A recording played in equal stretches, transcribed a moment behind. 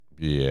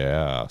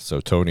Yeah, so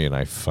Tony and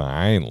I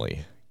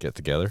finally get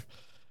together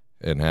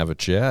and have a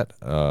chat.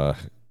 Been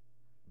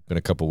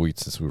a couple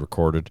weeks since we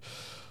recorded,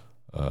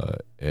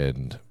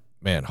 and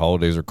man,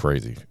 holidays are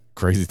crazy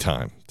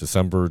time.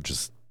 December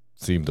just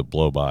seemed to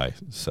blow by.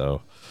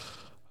 So,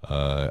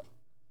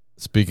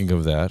 speaking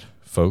of that,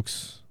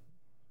 folks,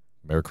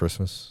 Merry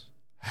Christmas,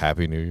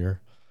 Happy New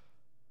Year,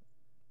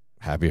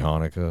 Happy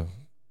Hanukkah,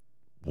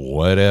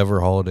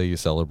 whatever holiday you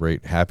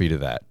celebrate, happy to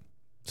that.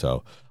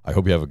 So I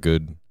hope you have a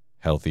good,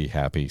 healthy,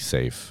 happy,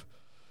 safe,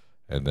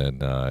 and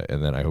then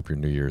I hope your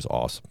New Year's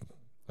awesome.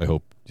 I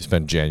hope you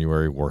spend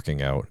January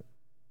working out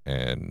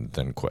and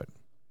then quit.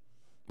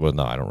 Well,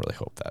 no, I don't really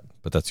hope that,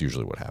 but that's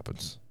usually what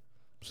happens.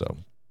 So,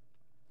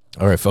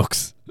 all right,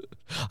 folks,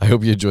 I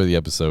hope you enjoy the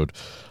episode.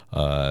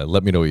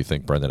 Let me know what you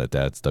think, Brendan at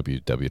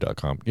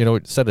dadsww.com. You know,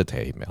 send it to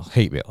hate mail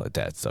at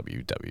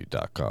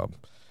dadsww.com.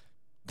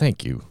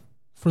 Thank you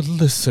for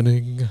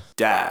listening.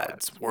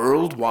 Dads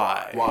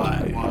Worldwide.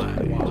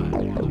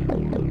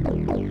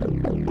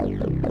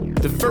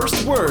 The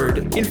first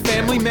word in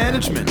family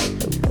management,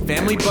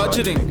 family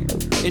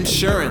budgeting,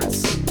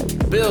 insurance,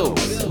 bills,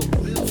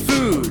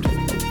 food,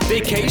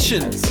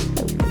 vacations,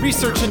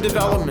 research and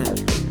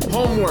development,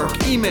 homework,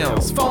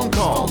 emails, phone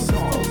calls.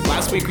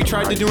 Last week we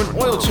tried to do an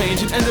oil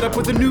change and ended up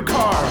with a new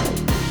car.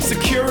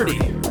 Security.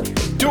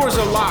 Doors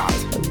are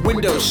locked,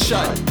 windows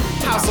shut,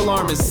 house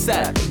alarm is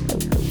set.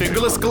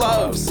 Fingerless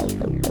gloves.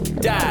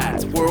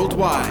 Dads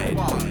Worldwide.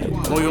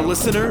 Loyal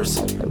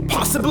listeners,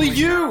 possibly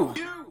you.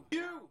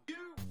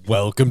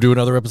 Welcome to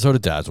another episode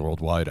of Dads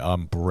Worldwide.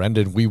 I'm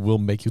Brendan. We will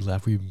make you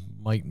laugh. We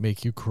might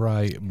make you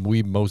cry.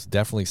 We most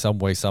definitely, some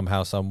way,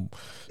 somehow,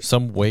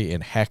 some way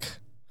in heck,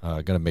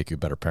 gonna make you a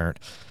better parent.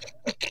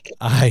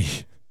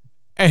 I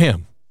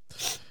am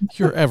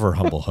your ever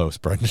humble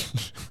host, Brendan.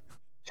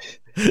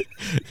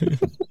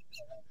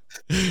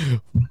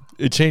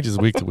 It changes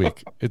week to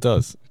week. It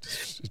does.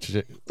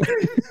 This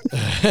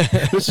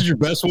is your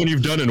best one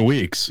you've done in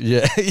weeks.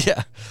 Yeah.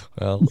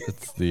 Well,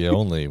 it's the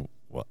only.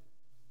 Well,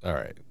 all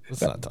right.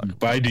 Let's not talk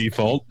by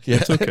default. Yeah.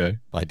 It's okay.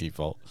 By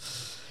default.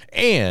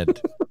 And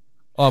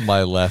on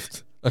my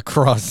left,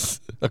 across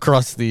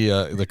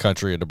the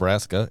country in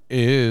Nebraska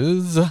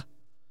is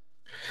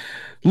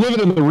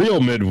living in the real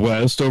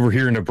Midwest over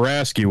here in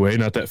Nebraska way,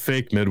 not that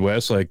fake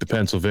Midwest like the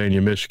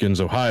Pennsylvania, Michigans,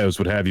 Ohio's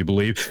would have you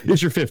believe.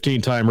 Is your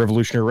 15-time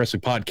Revolutionary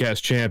Wrestling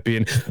Podcast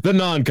champion, the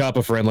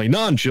non-coppa friendly,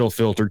 non-chill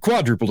filtered,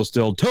 quadruple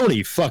distilled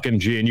Tony fucking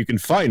G, and you can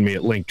find me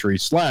at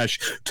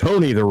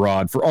Linktree/Tony the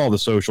Rod for all the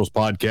socials,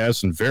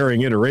 podcasts, and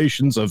varying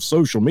iterations of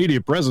social media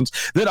presence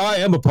that I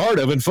am a part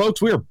of. And folks,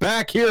 we are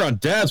back here on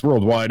Dads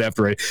Worldwide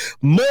after a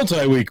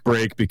multi-week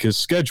break because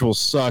schedules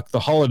suck, the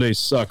holidays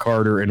suck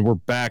harder, and we're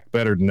back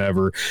better than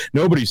ever.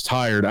 Nobody's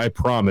tired, I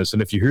promise.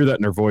 And if you hear that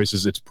in our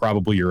voices, it's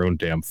probably your own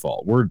damn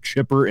fault. We're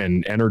chipper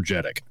and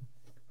energetic.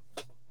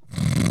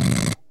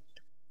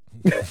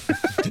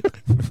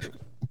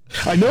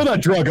 I know that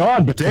drug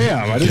on, but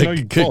damn, I didn't know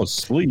you'd fall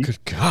asleep.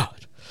 Good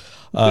God.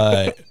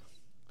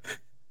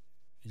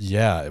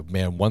 Yeah,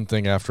 man, one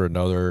thing after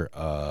another.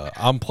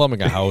 I'm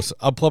plumbing a house.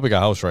 I'm plumbing a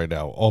house right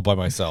now, all by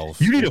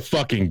myself. You need a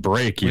fucking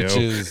break, which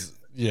is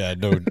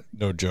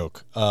no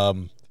joke.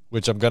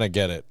 Which I'm gonna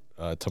get it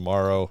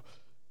tomorrow.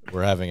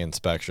 We're having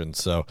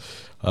inspections, so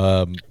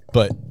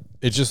but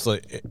it just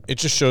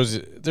shows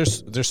you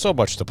there's so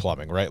much to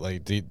plumbing, right?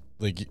 Like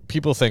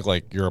people think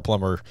like you're a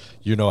plumber,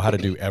 you know how to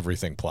do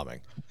everything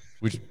plumbing,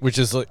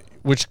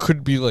 which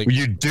could be like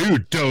you do,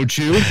 don't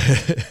you?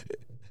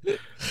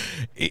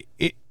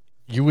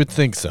 You would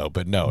think so,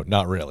 but no,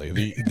 not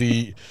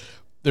really.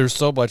 There's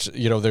so much,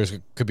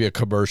 could be a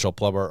commercial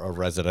plumber, a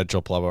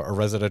residential plumber, a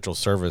residential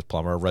service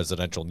plumber, a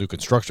residential new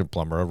construction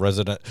plumber,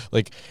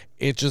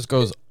 it just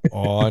goes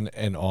on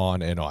and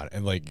on and on.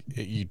 And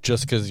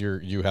just because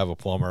you have a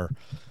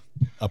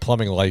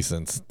plumbing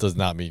license does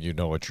not mean you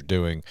know what you're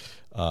doing.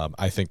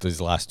 I think these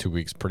last 2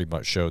 weeks pretty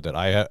much showed that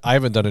I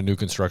haven't done a new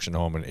construction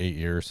home in 8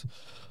 years,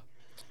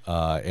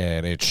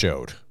 and it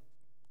showed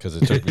because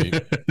it took me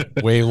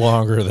way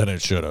longer than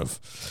it should have.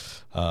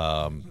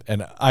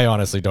 And I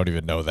honestly don't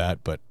even know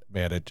that, but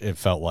man, it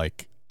felt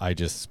like I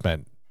just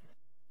spent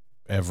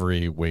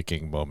every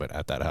waking moment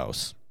at that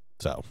house.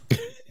 So,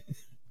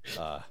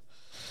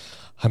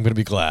 I'm going to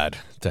be glad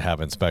to have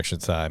inspection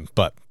time,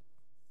 but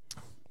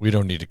we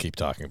don't need to keep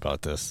talking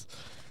about this.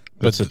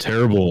 That's a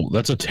terrible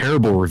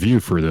review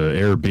for the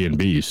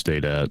Airbnb you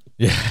stayed at.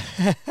 Yeah.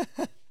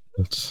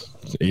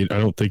 I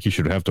don't think you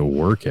should have to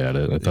work at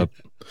it. I thought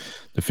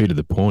defeated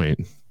the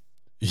point.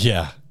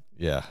 Yeah.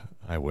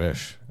 I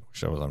wish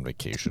I was on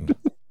vacation.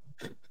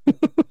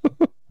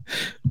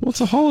 Well, it's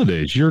the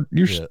holidays. You're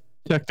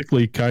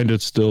technically kind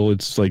of still.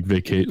 It's like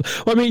vacation.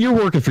 Well, I mean, you're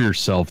working for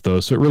yourself though,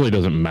 so it really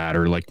doesn't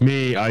matter. Like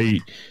me, I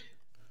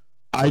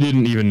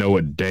didn't even know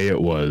what day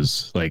it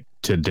was like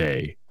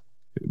today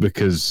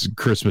because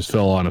Christmas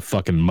fell on a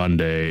fucking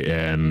Monday,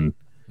 and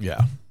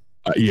yeah.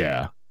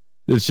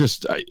 It's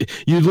just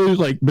you lose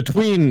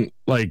between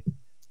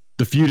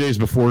the few days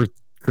before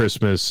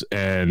Christmas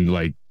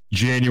and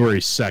January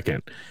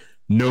 2nd.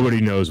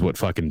 nobody knows what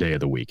fucking day of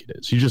the week it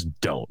is. You just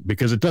don't,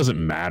 because it doesn't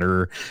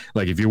matter.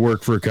 Like if you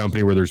work for a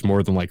company where there's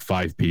more than like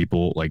 5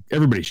 people, like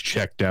everybody's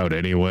checked out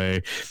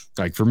anyway.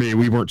 Like for me,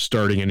 we weren't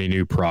starting any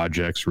new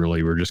projects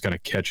really. We're just kind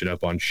of catching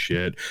up on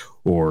shit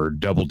or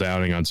double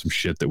downing on some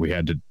shit that we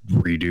had to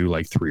redo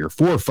like 3 or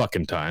 4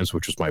 fucking times,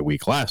 which was my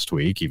week last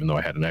week, even though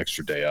I had an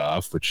extra day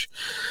off, which,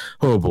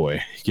 oh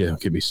boy, yeah,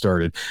 get me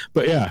started.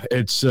 But yeah,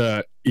 it's,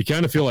 you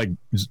kind of feel like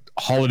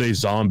holiday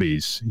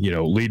zombies, you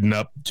know, leading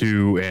up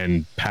to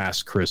and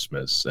past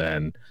Christmas.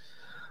 And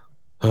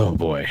oh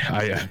boy,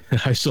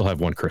 I still have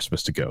one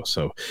Christmas to go.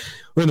 So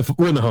we're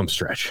in the home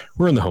stretch.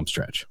 We're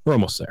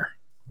almost there.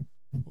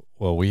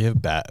 Well, we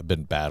have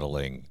been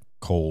battling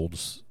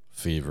colds,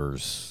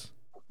 fevers,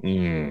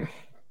 and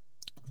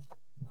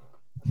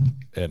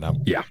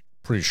I'm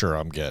pretty sure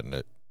I'm getting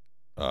it.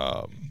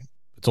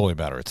 It's only a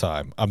matter of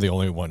time. I'm the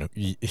only one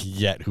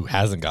yet who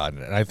hasn't gotten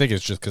it, and I think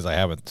it's just because I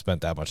haven't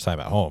spent that much time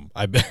at home.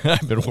 I've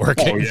been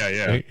working. Oh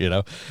yeah. You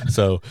know,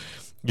 so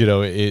you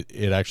know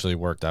it actually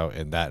worked out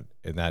in that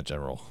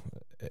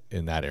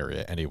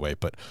area anyway.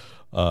 But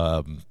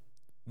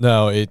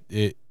no,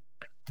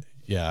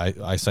 yeah,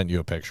 I sent you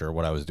a picture of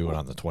what I was doing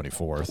on the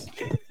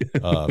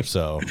 24th.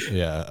 So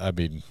yeah, I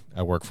mean,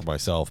 I work for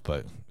myself,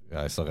 but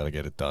I still got to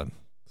get it done.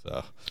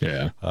 So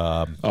yeah.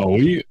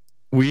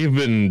 We've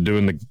been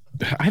doing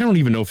I don't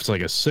even know if it's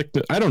like a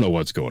sickness. I don't know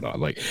what's going on.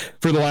 Like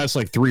for the last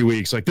like 3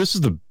 weeks, like this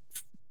is the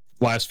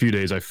last few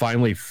days I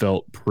finally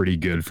felt pretty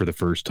good for the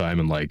first time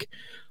in like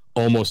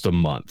almost a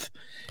month.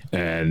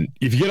 And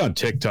if you get on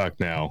TikTok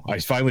now, I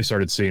finally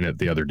started seeing it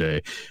the other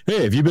day.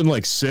 Hey, have you been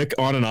like sick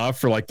on and off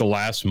for like the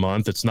last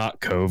month? It's not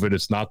COVID.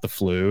 It's not the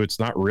flu. It's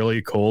not really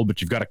a cold,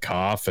 but you've got a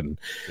cough and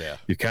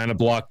you're kind of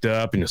blocked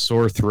up and a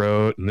sore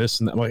throat and this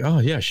and that. I'm like, oh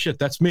yeah, shit,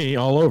 that's me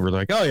all over.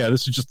 Like, oh yeah,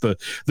 this is just the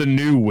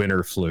new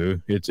winter flu.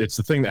 It's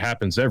the thing that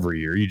happens every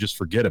year. You just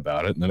forget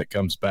about it and then it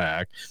comes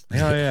back. Oh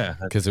yeah,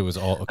 because it was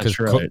all because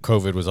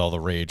COVID was all the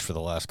rage for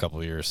the last couple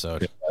of years. So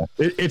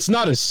it's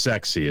not as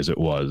sexy as it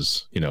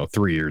was,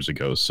 3 years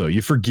ago. So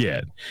you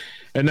forget.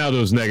 And now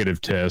those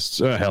negative tests,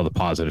 hell, the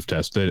positive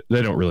tests, they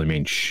don't really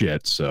mean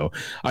shit. So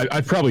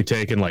I've probably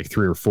taken like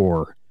 3 or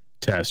 4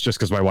 tests just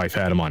because my wife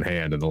had them on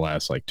hand in the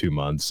last like 2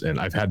 months, and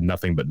I've had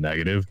nothing but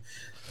negative.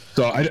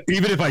 So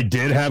even if I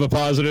did have a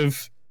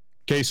positive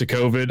case of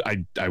COVID,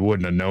 I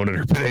wouldn't have known it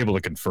or been able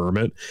to confirm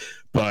it.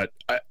 But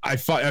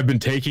I've been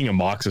taking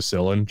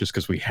amoxicillin just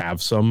because we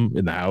have some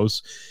in the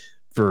house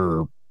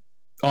for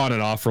on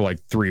and off for like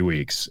 3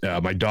 weeks.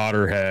 My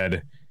daughter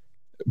had,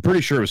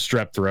 pretty sure it was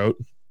strep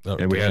throat.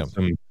 And we had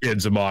some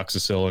kids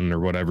amoxicillin or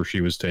whatever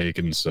she was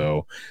taking.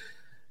 So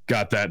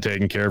got that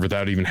taken care of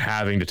without even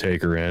having to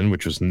take her in,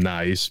 which was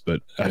nice.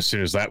 But as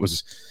soon as that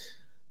was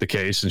the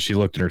case and she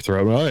looked in her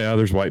throat, oh yeah,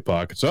 there's white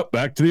pockets. Up,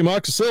 back to the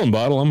amoxicillin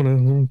bottle. I'm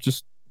going to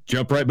just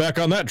jump right back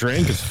on that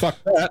train because fuck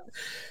that.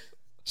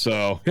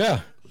 So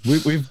yeah,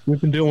 we've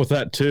been dealing with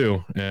that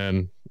too.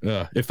 And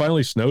it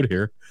finally snowed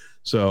here.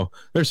 So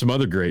there's some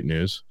other great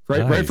news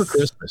right for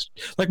Christmas.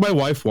 Like my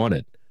wife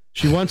wanted.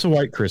 She wants a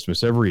white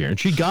Christmas every year, and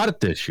she got it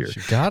this year.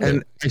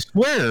 And I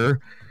swear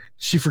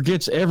she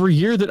forgets every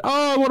year that,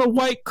 oh, I want a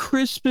white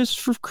Christmas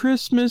for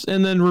Christmas,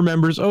 and then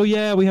remembers, oh,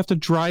 yeah, we have to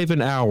drive an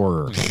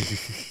hour.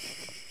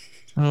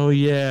 Oh,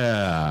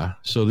 yeah.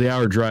 So the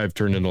hour drive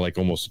turned into like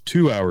almost a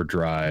 2-hour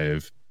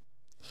drive.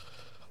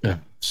 Yeah.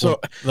 So,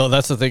 no,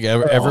 that's the thing.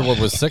 Everyone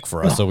was sick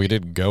for us, so we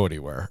didn't go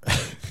anywhere.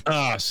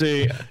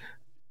 See,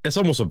 it's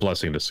almost a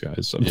blessing in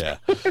disguise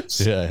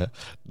sometimes. Yeah.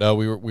 No,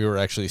 we were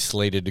actually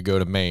slated to go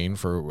to Maine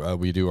for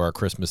we do our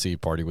Christmas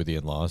Eve party with the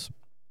in-laws.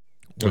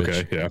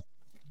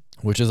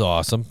 Which is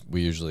awesome.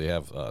 We usually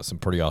have some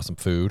pretty awesome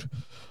food,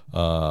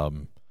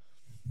 and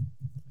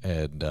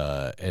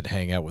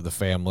hang out with the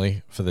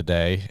family for the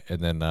day,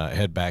 and then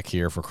head back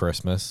here for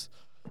Christmas.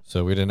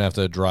 So we didn't have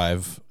to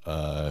drive.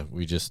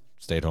 We just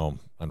stayed home,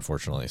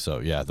 unfortunately. So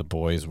yeah, the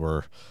boys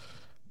were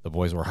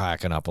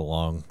hacking up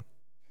along.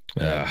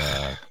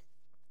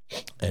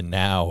 And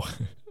now,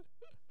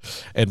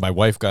 and my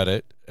wife got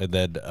it, and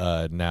then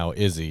now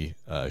Izzy,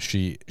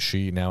 she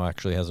now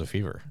actually has a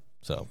fever.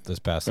 So this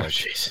past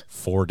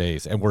 4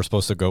 days, and we're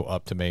supposed to go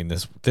up to Maine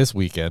this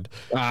weekend.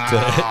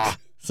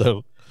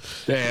 So,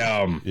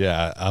 damn.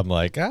 Yeah, I'm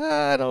like,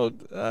 I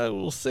don't.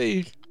 We'll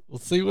see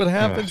what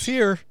happens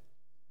here.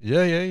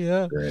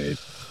 Yeah. Great.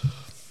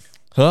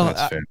 Well,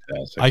 that's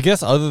fantastic. I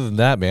guess other than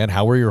that, man,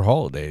 how were your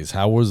holidays?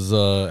 How was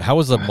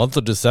the month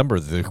of December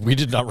that we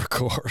did not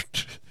record?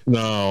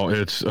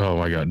 No, oh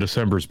my God,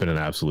 December's been an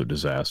absolute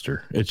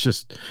disaster. It's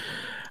just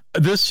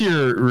this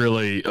year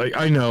really,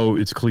 I know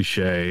it's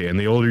cliche, and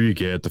the older you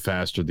get, the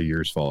faster the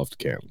years fall off the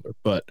calendar,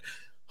 but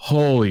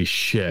holy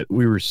shit,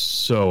 we were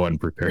so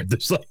unprepared.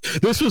 This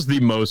was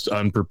the most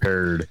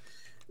unprepared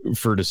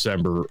for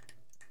December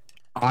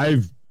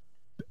I've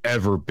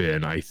ever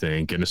been, I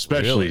think, and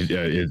especially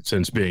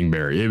since being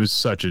married. It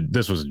was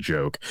this was a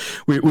joke.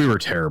 We were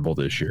terrible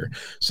this year.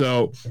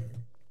 So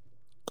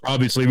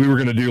obviously we were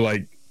going to do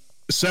like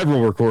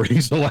several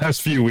recordings the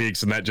last few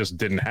weeks, and that just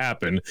didn't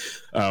happen.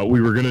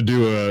 We were going to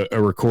do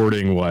a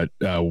recording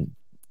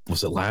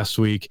was it last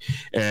week?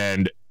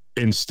 And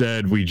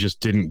instead we just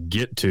didn't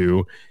get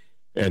to.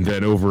 And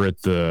then over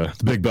at the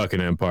Big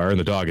Buckin' Empire and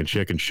the Dog and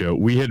Chicken Show,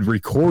 we had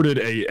recorded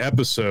a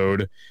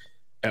episode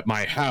at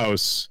my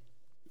house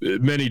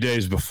many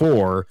days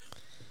before,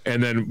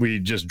 and then we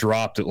just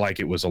dropped it like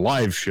it was a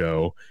live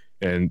show.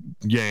 And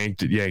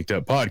yanked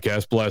up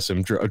podcast, bless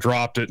him,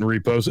 dropped it and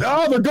reposted.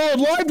 Oh, they're going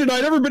live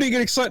tonight. Everybody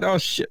get excited. Oh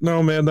shit,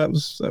 no man, that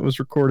was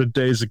recorded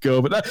days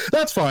ago. But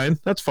that's fine.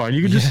 That's fine.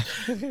 You can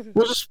just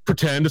we'll just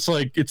pretend it's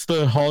like it's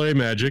the holiday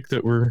magic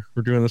that we're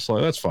doing this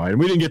live. That's fine.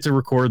 We didn't get to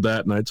record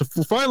that night, so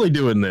we're finally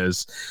doing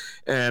this.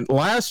 And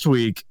last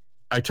week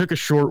I took a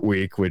short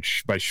week,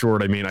 which by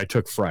short I mean I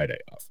took Friday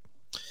off.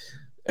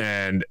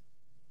 And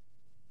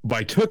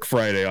by took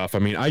Friday off, I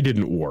mean I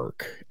didn't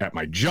work at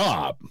my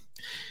job.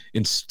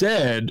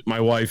 Instead,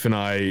 my wife and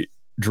I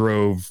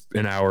drove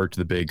an hour to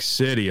the big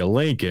city of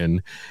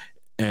Lincoln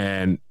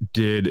and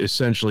did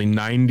essentially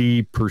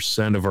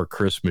 90% of our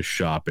Christmas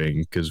shopping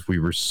because we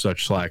were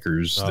such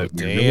slackers that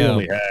we really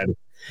only had.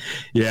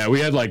 Yeah, we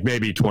had like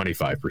maybe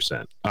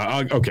 25%.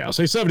 Okay, I'll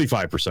say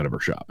 75% of our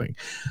shopping.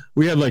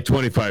 We had like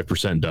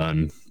 25%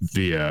 done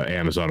via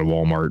Amazon and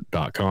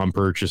Walmart.com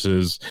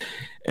purchases,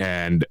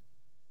 and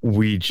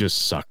we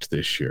just sucked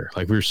this year.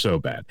 Like we were so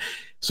bad.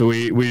 So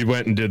we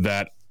went and did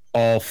that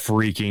all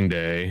freaking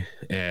day,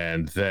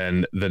 and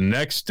then the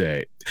next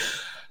day,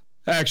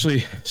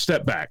 actually,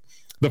 step back.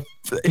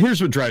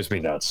 Here's what drives me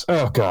nuts.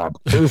 Oh God,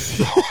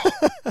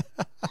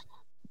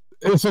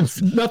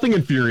 nothing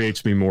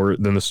infuriates me more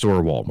than the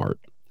store Walmart.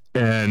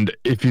 And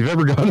if you've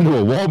ever gone into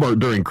a Walmart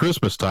during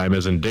Christmas time,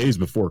 as in days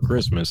before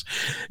Christmas,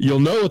 you'll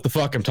know what the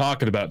fuck I'm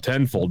talking about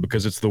tenfold,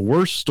 because it's the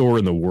worst store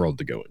in the world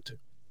to go into.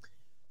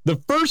 The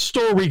first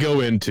store we go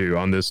into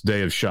on this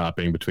day of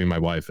shopping between my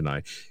wife and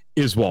I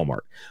is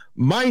Walmart.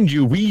 Mind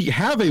you, we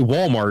have a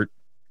Walmart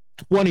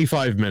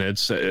 25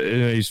 minutes.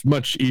 It's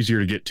much easier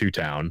to get to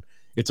town.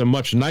 It's a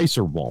much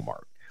nicer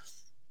Walmart.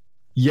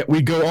 Yet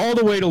we go all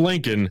the way to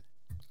Lincoln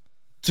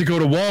to go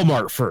to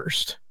Walmart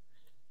first.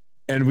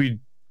 And we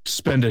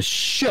spend a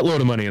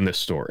shitload of money in this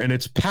store. And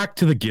it's packed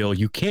to the gill.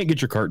 You can't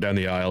get your cart down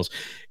the aisles.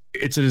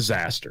 It's a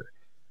disaster.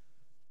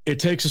 It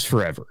takes us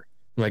forever.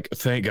 Like,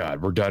 thank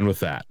God, we're done with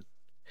that.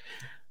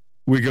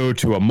 We go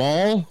to a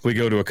mall, we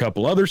go to a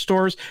couple other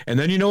stores, and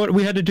then you know what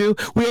we had to do?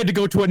 We had to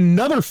go to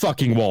another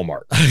fucking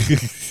Walmart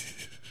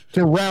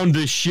to round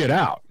this shit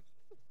out.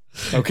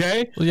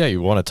 Okay? Well, yeah,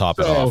 you want to top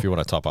it off. You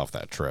want to top off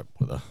that trip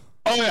with a...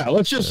 Oh yeah,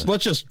 let's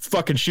just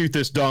fucking shoot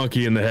this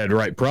donkey in the head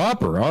right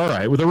proper. All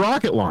right, with a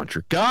rocket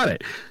launcher. Got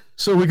it.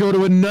 So we go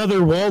to another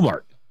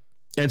Walmart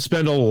and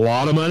spend a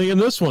lot of money in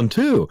this one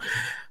too.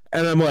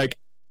 And I'm like,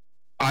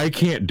 I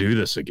can't do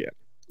this again.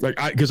 Like,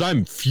 because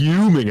I'm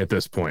fuming at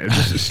this point. I'm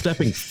just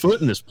stepping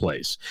foot in this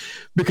place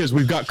because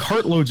we've got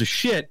cartloads of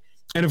shit.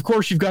 And of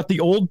course, you've got the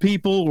old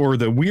people or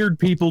the weird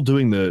people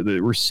doing the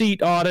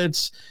receipt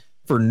audits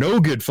for no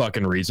good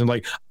fucking reason.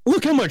 Like,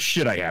 look how much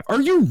shit I have.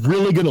 Are you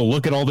really going to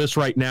look at all this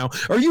right now?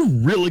 Are you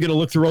really going to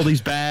look through all these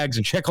bags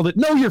and check all that?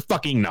 No, you're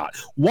fucking not.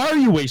 Why are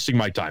you wasting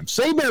my time?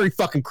 Say Merry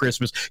fucking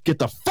Christmas. Get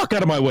the fuck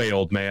out of my way,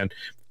 old man.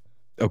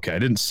 Okay, I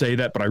didn't say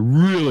that, but I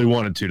really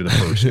wanted to the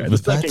first guy. The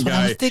second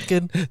guy, I was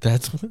thinking.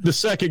 The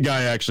second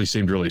guy actually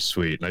seemed really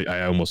sweet.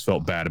 I almost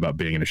felt bad about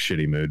being in a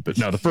shitty mood, but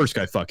no, the first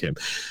guy, fuck him.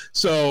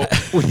 So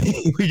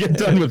we get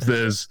done with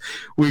this.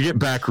 We get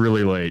back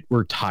really late.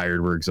 We're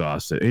tired. We're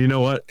exhausted. And you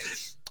know what?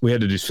 We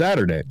had to do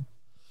Saturday.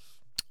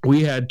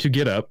 We had to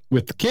get up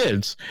with the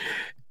kids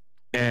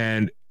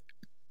and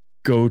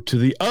go to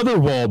the other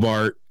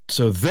Walmart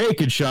so they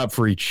could shop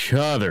for each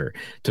other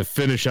to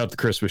finish out the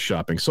Christmas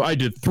shopping. So I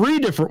did 3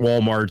 different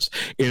Walmarts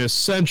in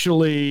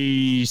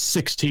essentially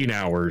 16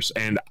 hours,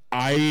 and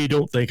I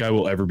don't think I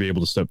will ever be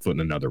able to step foot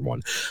in another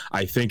one.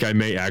 I think I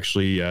may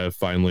actually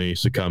finally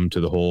succumb to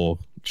the whole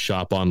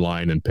shop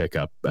online and pick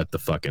up at the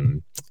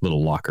fucking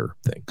little locker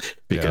thing,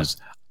 because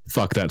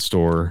fuck that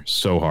store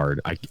so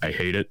hard. I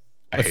hate it.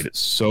 I hate it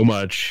so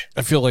much.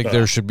 I feel like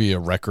there should be a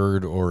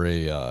record or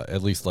a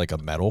at least like a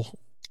medal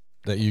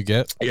that you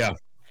get. Yeah.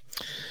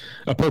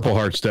 A Purple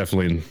Heart's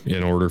definitely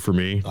in order for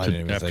me. I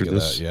didn't even think of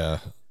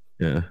that.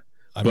 Yeah.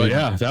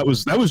 That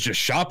was just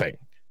shopping.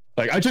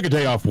 Like, I took a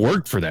day off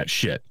work for that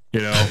shit,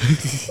 you know.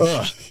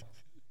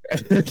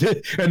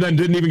 And then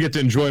didn't even get to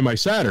enjoy my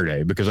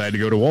Saturday because I had to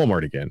go to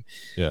Walmart again.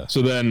 Yeah.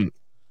 So then,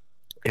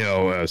 you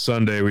know,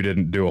 Sunday we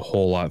didn't do a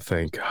whole lot,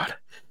 thank God.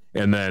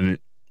 And then,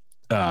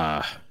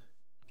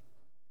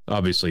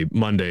 obviously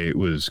Monday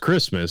was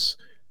Christmas.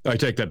 I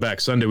take that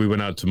back. Sunday we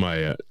went out to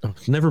my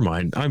never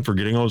mind, I'm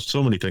forgetting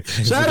so many things.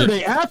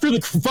 Saturday, after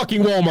the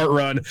fucking Walmart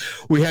run,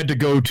 we had to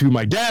go to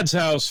my dad's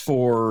house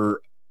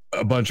for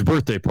a bunch of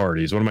birthday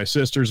parties, one of my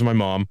sisters and my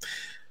mom.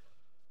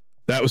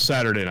 That was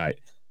Saturday night.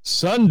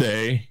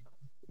 Sunday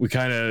we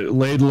kind of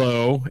laid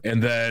low,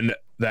 and then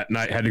that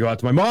night had to go out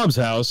to my mom's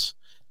house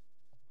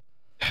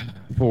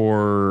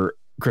for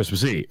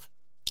Christmas Eve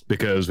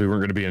because we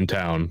weren't going to be in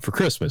town for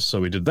Christmas. So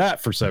we did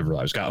that for several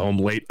hours. Got home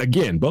late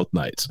again both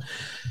nights.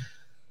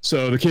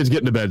 So the kids get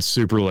into bed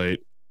super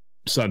late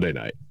Sunday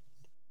night.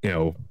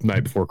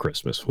 night before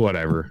Christmas,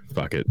 whatever.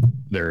 Fuck it.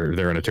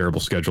 They're on a terrible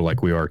schedule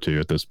like we are too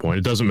at this point.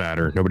 It doesn't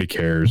matter. Nobody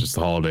cares. It's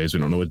the holidays. We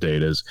don't know what date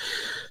it is.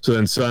 So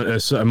then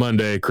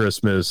Monday,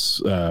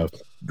 Christmas,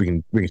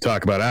 we can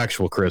talk about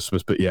actual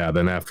Christmas, but yeah,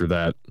 then after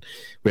that,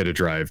 we had to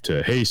drive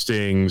to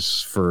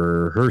Hastings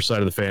for her side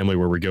of the family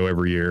where we go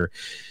every year.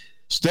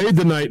 Stayed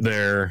the night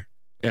there,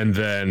 and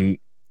then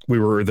we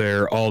were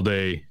there all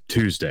day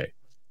Tuesday.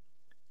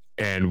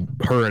 And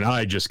her and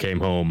I just came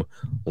home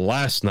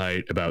last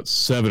night about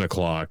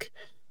 7:00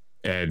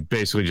 and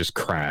basically just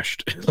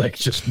crashed. Like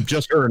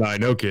just her and I,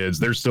 no kids.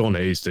 They're still in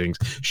Hastings.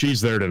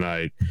 She's there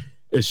tonight.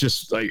 It's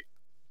just like,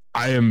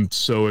 I am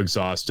so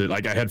exhausted.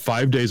 Like, I had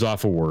 5 days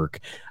off of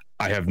work.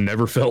 I have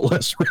never felt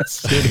less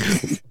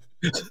rested.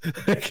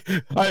 Like,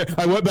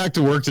 I went back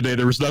to work today.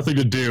 There was nothing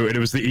to do, and it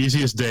was the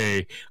easiest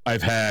day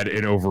I've had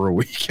in over a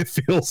week. It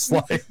feels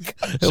like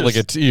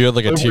you had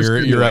like a tear.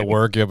 You're at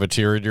work. You have a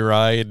tear in your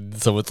eye, and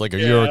so it's like, "Are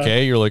you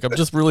okay?" You're like, "I'm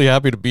just really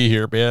happy to be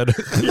here, man."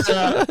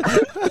 Yeah.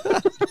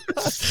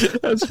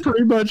 That's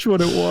pretty much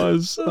what it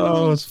was.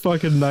 Oh, it's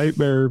fucking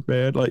nightmare,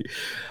 man. Like,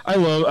 I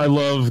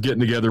love getting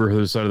together with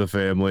the side of the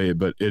family,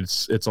 but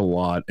it's a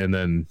lot. And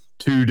then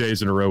 2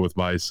 days in a row with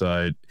my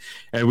side,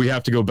 and we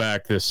have to go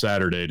back this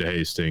Saturday to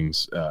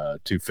Hastings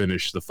to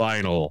finish the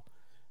final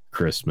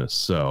Christmas.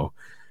 So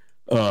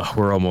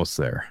we're almost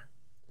there.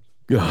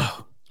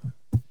 How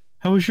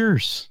was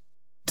yours?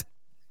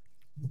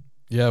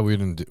 Yeah, we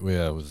didn't. It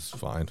was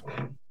fine.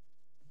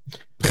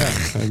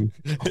 Yeah,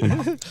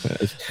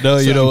 no,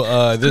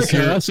 this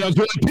year that sounds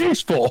really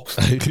peaceful.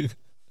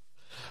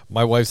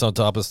 My wife's on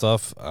top of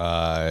stuff.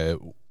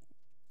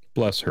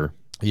 Bless her.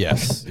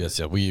 Yes.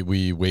 Yeah.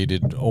 We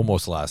waited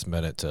almost last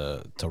minute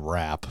to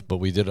wrap, but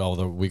we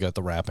got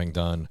the wrapping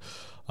done.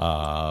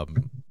 But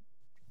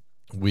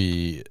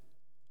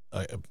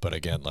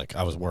again, like,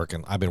 I've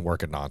been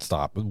working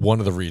nonstop. One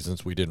of the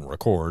reasons we didn't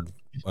record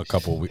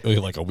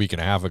a week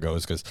and a half ago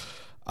is because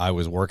I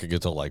was working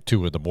until like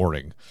 2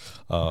 a.m.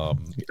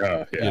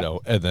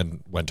 And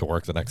then went to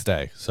work the next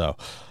day. So,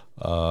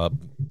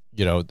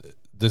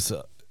 this,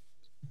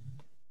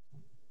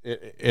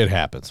 it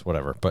happens,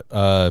 whatever. But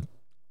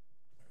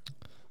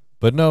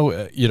no,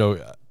 I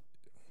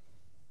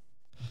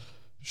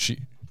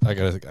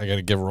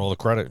gotta give her all the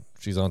credit.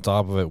 She's on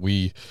top of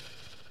it.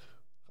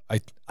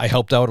 I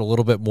helped out a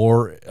little bit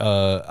more.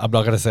 I'm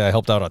not gonna say I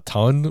helped out a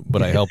ton,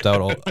 but I helped out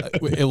all.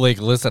 Like,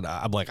 listen,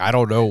 I'm like, I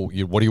don't know.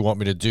 What do you want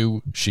me to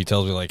do? She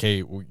tells me, like,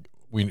 hey, what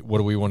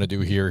do we want to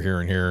do here,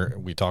 and here?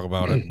 We talk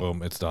about it.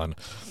 Boom, it's done.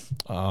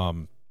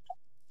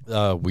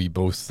 We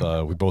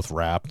both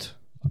wrapped.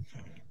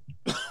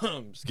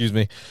 Excuse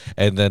me,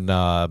 and then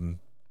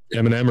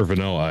M&M or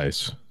Vanilla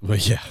Ice?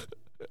 But yeah.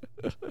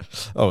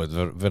 Oh, it's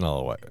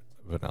vanilla.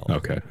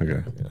 Okay.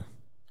 Yeah.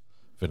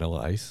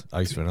 Vanilla ice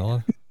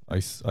vanilla.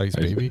 Ice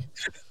baby.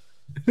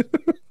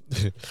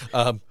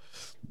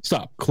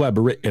 Stop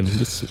collaborating.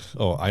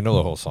 Oh, I know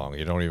the whole song.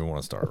 You don't even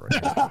want to start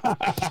right now.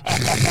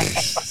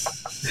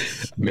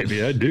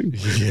 Maybe I do.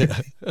 Yeah.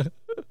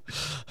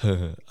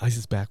 Ice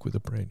is back with a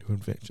brand new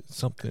invention.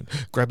 Something.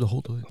 Grab the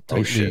hold of it.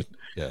 Oh shit.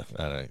 Yeah.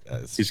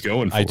 He's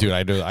going for it.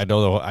 I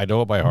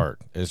know it by heart.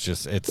 It's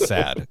just, it's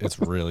sad. It's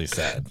really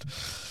sad.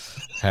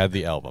 Had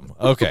the album.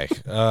 Okay.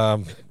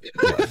 But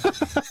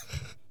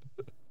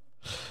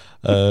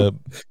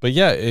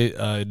yeah,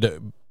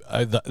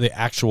 the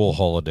actual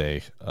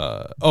holiday.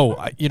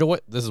 You know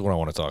what? This is what I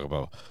want to talk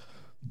about.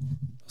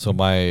 So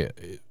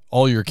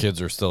all your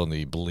kids are still in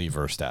the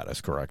believer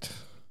status, correct?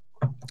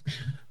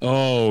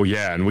 Oh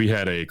yeah, and we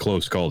had a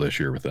close call this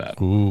year with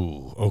that.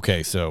 Ooh,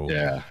 okay. So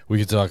yeah, we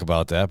could talk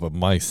about that. But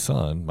my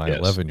son, my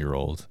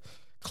 11-year-old,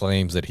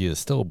 claims that he is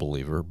still a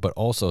believer, but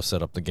also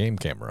set up the game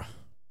camera.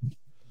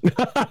 In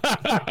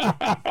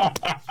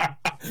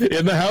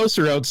the house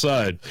or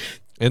outside?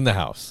 In the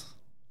house.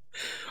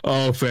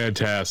 Oh,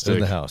 fantastic. In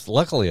the house.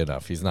 Luckily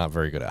enough, he's not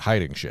very good at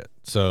hiding shit.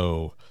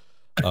 So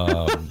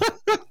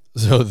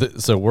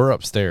so we're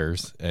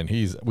upstairs, and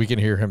we can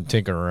hear him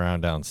tinkering around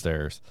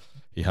downstairs.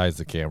 He hides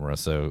the camera,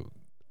 so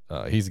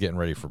he's getting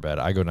ready for bed.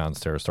 I go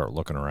downstairs, start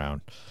looking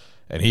around,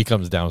 and he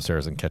comes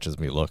downstairs and catches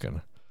me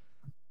looking.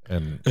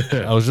 And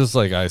I was just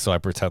like, so I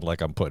pretend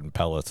like I'm putting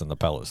pellets in the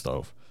pellet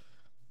stove.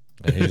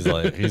 And he's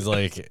like,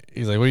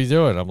 what are you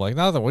doing? I'm like,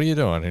 nothing. What are you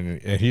doing?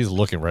 And he's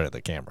looking right at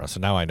the camera. So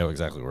now I know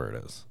exactly where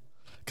it is.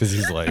 Because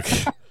he's like,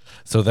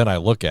 so then I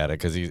look at it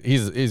because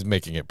he's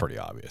making it pretty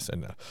obvious.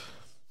 And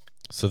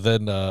so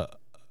then,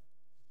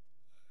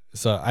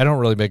 so I don't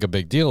really make a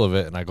big deal of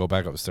it. And I go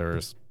back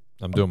upstairs.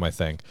 I'm doing my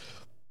thing.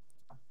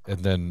 And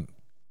then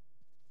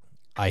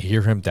I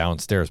hear him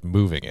downstairs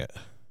moving it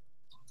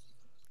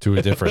to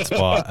a different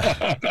spot.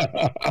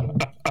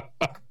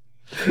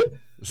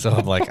 So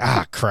I'm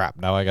like, crap.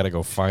 Now I got to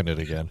go find it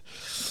again.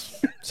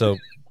 So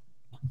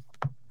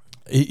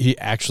he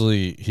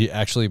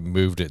actually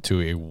moved it to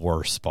a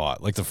worse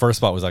spot. Like, the first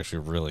spot was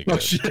actually really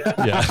good.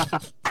 Oh, yeah.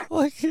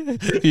 Like,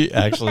 he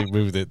actually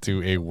moved it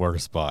to a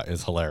worse spot.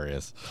 It's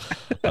hilarious.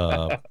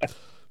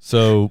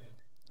 So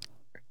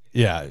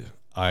yeah,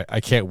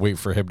 I can't wait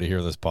for him to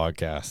hear this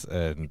podcast,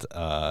 and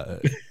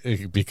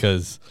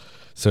because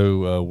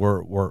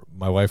we're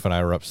my wife and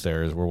I are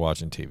upstairs, we're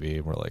watching TV,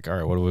 and we're like, all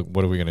right,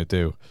 what are we gonna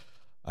do?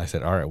 I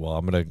said, all right, well,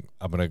 I'm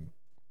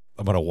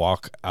gonna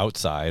walk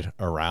outside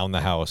around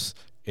the house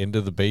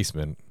into the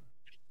basement,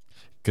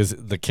 because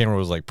the camera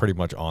was like pretty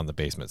much on the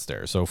basement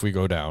stairs. So if we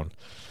go down,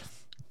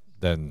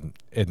 then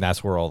and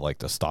that's where all like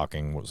the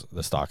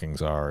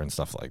stockings are and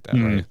stuff like that,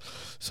 right?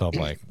 So I'm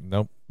like,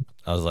 nope.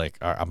 I was like,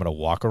 all right, I'm gonna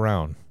walk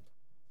around.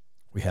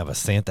 We have a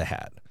Santa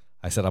hat.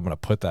 I said I'm gonna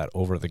put that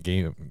over the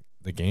game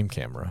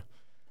camera,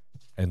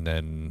 and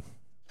then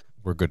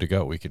we're good to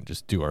go. We can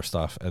just do our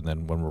stuff, and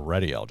then when we're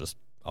ready, I'll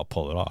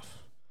pull it off.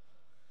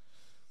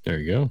 There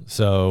you go.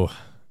 So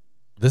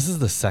this is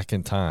the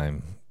second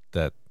time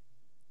that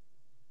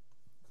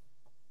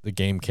the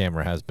game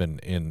camera has been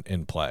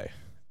in play.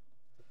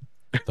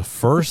 The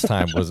first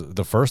time was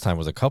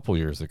a couple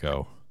years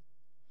ago.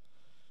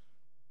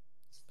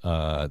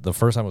 The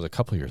first time was a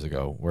couple years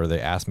ago, where they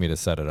asked me to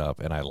set it up,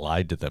 and I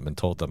lied to them and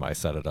told them I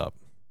set it up.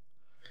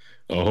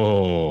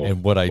 Oh.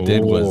 And what I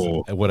did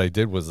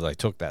was I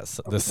took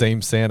the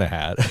same Santa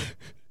hat,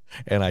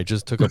 and I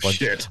just took a bunch.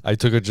 Shit. I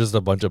took just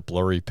a bunch of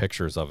blurry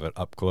pictures of it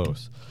up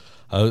close.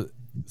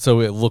 So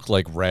it looked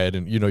like red,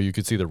 and you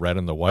could see the red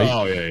and the white.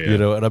 Oh yeah.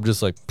 And I'm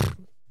just like,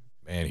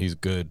 man, he's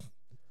good.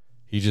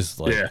 He just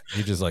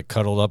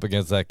cuddled up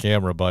against that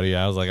camera, buddy.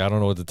 I was like, I don't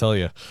know what to tell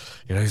you.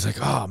 He's like,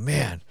 oh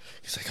man.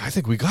 He's like, I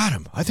think we got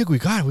him.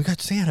 We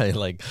got Santa. And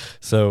like,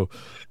 so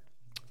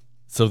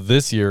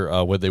this year,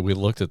 when we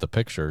looked at the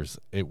pictures,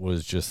 it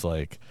was just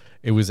like,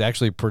 it was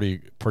actually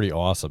pretty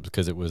awesome,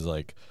 because it was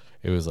like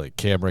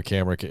camera.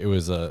 It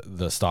was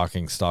the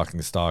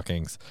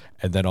stockings,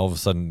 and then all of a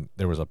sudden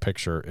there was a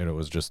picture, and it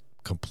was just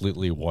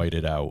completely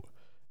whited out,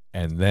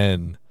 and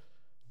then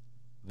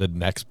the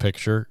next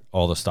picture,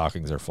 all the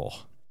stockings are full.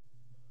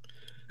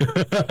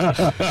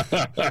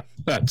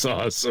 That's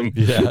awesome.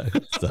 Yeah.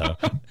 So.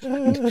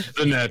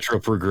 The natural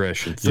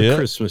progression. It's the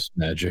Christmas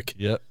magic.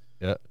 Yep.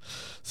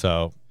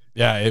 So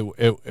yeah,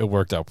 it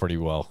worked out pretty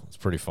well. It's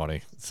pretty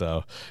funny.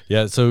 So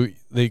yeah, so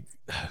they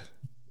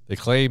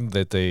claim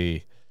that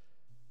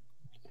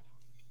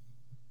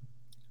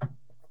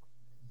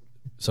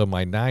so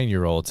my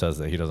 9-year-old says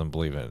that he doesn't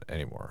believe in it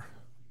anymore.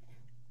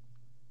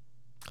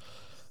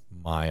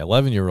 My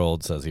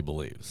 11-year-old says he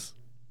believes,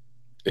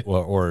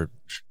 or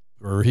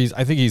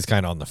I think he's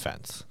kind of on the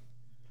fence.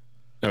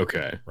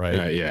 Okay.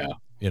 Right. Yeah.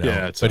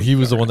 Yeah. But he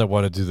was the one that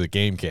wanted to do the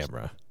game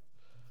camera.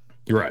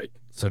 Right.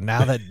 So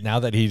now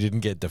that he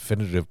didn't get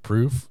definitive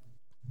proof,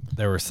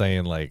 they were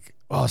saying like,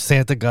 "Oh,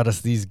 Santa got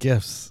us these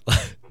gifts."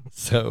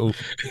 So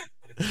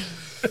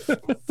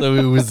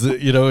it was,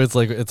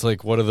 it's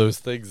like one of those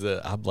things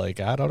that I'm like,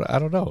 I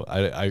don't know.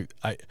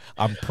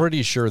 I'm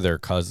pretty sure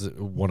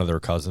one of their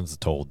cousins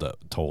told them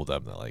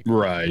that like,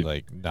 right,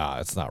 like, nah,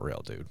 it's not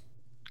real, dude.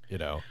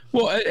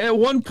 Well, at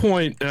one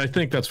point, and I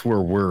think that's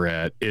where we're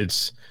at.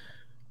 It's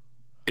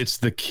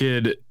the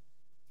kid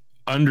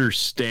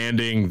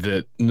understanding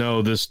that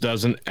no, this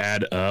doesn't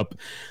add up,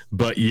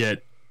 but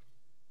yet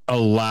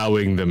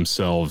allowing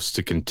themselves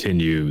to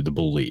continue the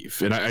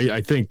belief. And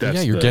I think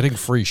that's you're getting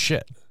free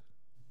shit.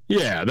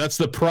 Yeah, that's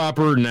the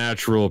proper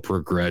natural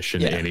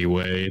progression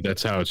anyway.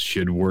 That's how it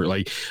should work.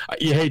 Like,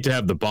 you hate to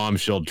have the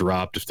bombshell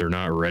dropped if they're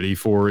not ready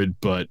for it,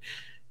 but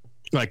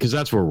like, because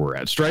that's where we're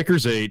at.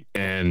 Striker's 8,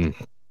 and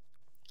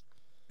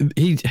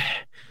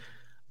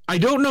I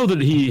don't know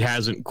that he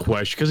hasn't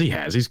questioned,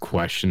 because he's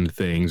questioned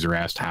things or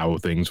asked how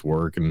things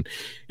work, and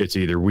it's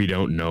either we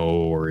don't know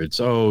or it's,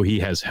 oh, he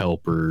has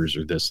helpers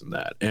or this and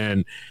that.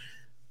 And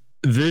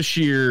this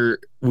year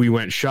we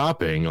went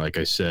shopping, like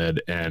I said,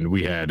 and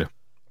we had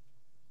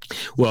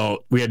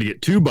to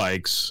get 2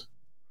 bikes,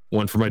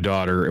 one for my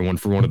daughter and one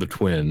for one of the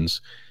twins,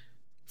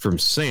 from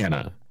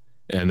Santa.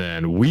 And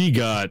then we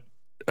got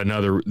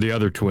the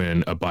other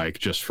twin a bike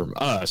just from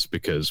us,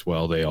 because,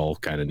 well, they all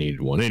kind of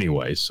needed one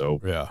anyway. So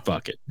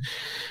fuck it.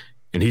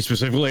 And he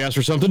specifically asked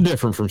for something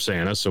different from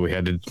Santa. So we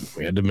had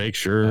to make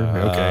sure,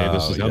 okay,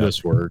 this is how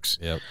this works.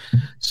 Yep.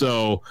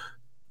 So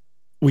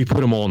we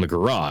put them all in the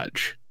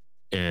garage,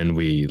 and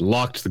we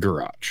locked the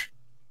garage.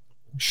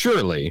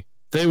 Surely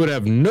they would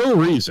have no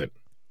reason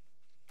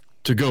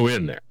to go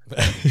in there.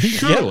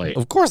 Surely.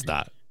 Of course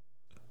not.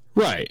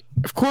 Right.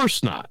 Of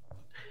course not.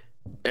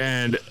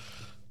 And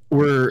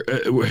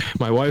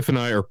my wife and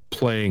I are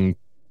playing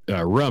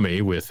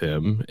rummy with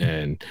him,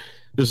 and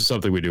this is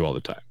something we do all the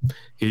time.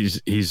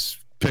 He's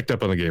picked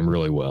up on the game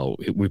really well.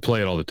 We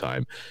play it all the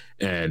time,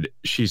 and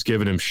she's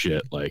giving him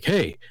shit like,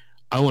 hey,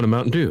 I want a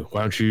Mountain Dew.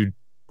 Why don't you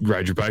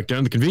ride your bike down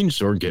to the convenience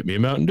store and get me a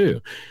Mountain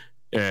Dew?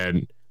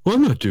 And, well,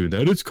 I'm not doing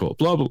that. It's cool.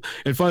 Blah, blah.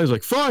 And finally he's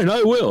like, fine,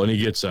 I will. And he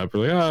gets up.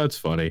 We're like, oh, that's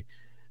funny.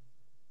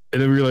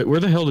 And then we were like, where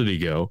the hell did he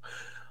go?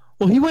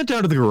 Well, he went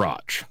down to the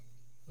garage.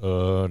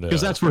 Oh, no.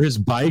 Because that's where his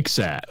bike's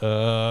at.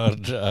 Oh,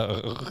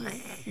 no.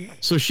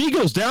 So she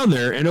goes down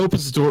there and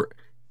opens the door,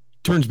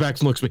 turns back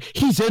and looks at me.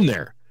 He's in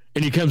there.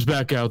 And he comes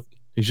back out.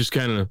 He's just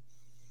kind of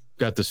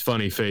got this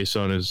funny face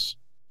on this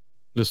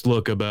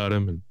look about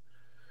him.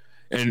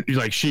 And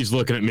like she's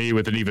looking at me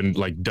with an even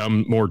like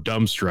more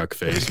dumbstruck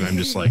face, and I'm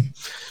just like,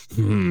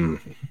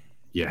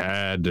 you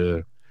had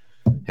to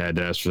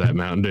ask for that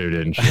Mountain Dew,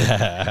 didn't you?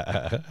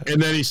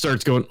 And then he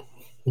starts going,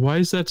 why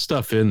is that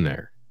stuff in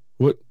there?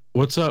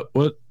 What's up?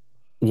 What?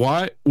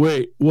 Why?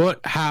 Wait, what?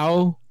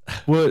 How?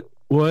 What?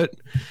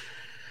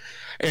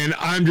 And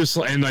I'm just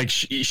like, and like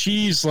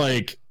she's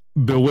like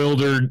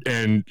bewildered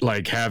and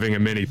like having a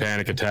mini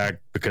panic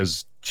attack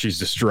because she's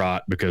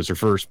distraught because her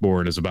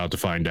firstborn is about to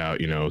find out,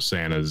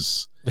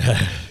 Santa's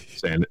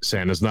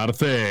not a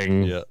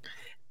thing. Yeah.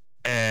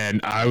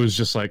 And I was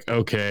just like,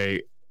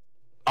 okay,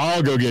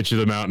 I'll go get you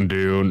the Mountain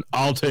Dew and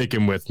I'll take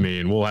him with me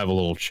and we'll have a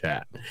little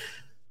chat.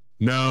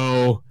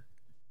 No,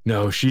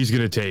 she's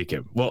going to take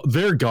him. Well,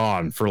 they're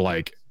gone for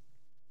like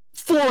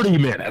 40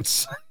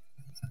 minutes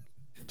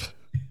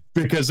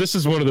because this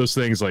is one of those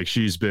things like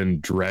she's been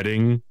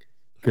dreading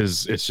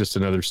because it's just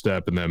another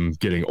step in them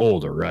getting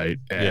older, right?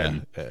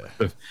 And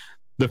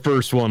the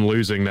first one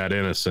losing that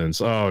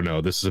innocence. Oh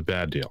no, this is a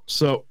bad deal.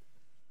 So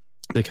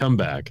they come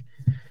back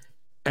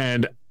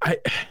and I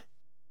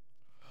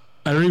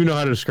don't even know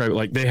how to describe it.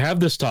 Like they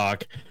have this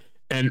talk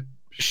and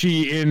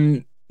she,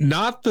 in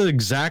not the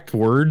exact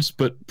words,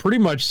 but pretty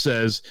much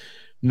says,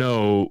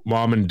 no,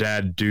 mom and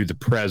dad do the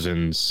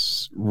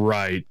presents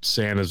right.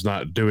 Santa's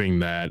not doing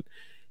that.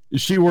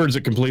 She words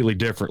it completely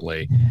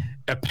differently.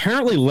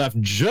 Apparently left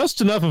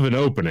just enough of an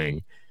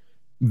opening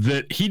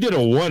that he did a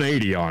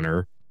 180 on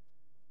her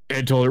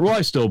and told her, well,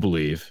 I still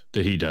believe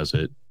that he does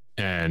it.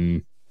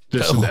 And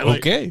this and that.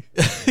 Okay.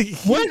 Like,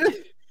 what?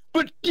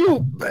 But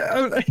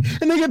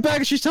and they get back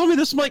and she's telling me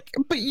this. I'm like,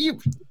 but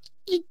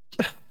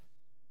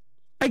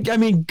I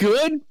mean,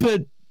 good,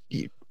 but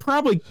you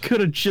probably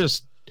could have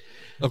just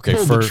pulled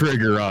the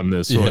trigger on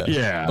this one.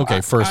 Yeah.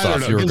 Okay. First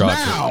off, you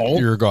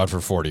were gone for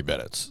 40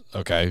 minutes.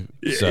 Okay.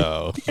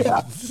 So,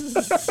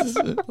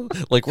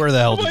 like, where the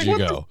hell did you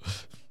go?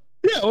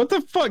 What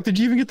the fuck? Did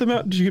you even get them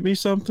out? Did you get me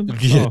something?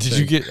 Yeah. Did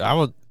you get? I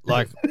want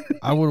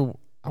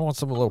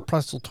some little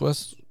pretzel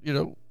twist.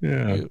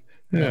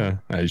 Yeah.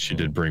 She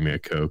did bring me a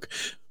Coke,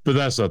 but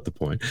that's not the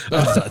point.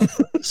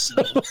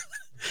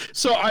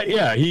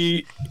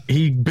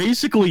 He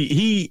basically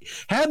he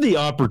had the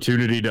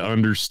opportunity to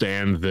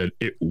understand that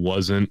it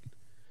wasn't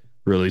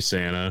really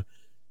Santa,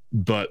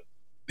 but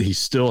he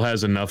still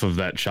has enough of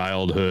that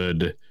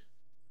childhood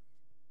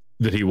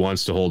that he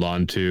wants to hold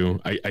on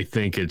to. I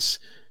think it's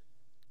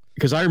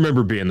because I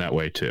remember being that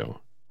way too.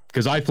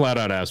 Because I flat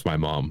out asked my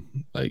mom,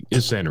 like,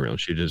 is Santa real? And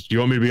she just, do you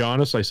want me to be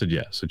honest? I said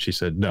yes. And she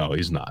said, no,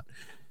 he's not.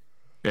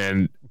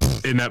 And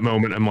in that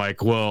moment, I'm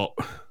like, well,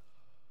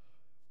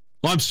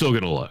 I'm still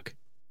going to look.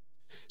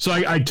 So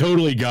I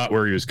totally got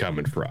where he was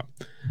coming from.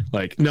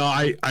 Like, no,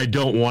 I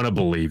don't want to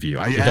believe you.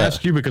 I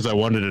asked you because I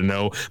wanted to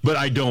know, but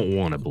I don't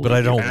want to believe you. But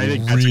I don't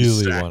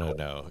really want to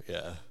know.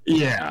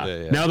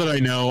 Yeah. Now that I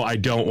know, I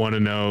don't want to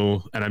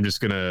know. And I'm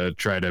just going to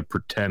try to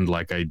pretend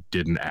like I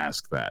didn't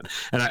ask that.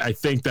 And I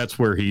think that's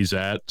where he's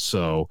at.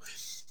 So,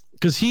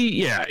 because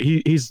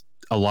he's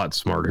a lot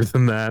smarter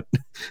than that.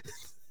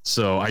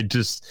 So I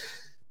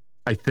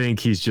think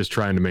he's just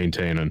trying to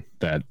maintain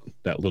that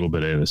little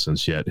bit of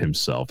innocence yet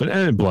himself,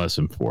 and bless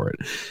him for it,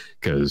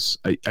 because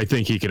I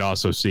think he could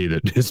also see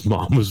that his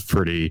mom was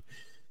pretty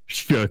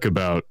shook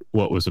about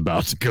what was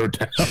about to go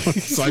down.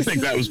 So I think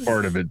that was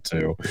part of it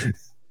too.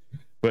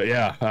 But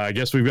yeah, I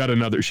guess we've got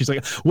another. She's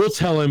like, we'll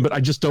tell him, but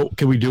I just don't.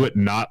 Can we do it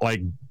not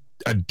like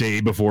a day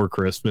before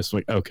Christmas? I'm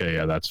like, okay,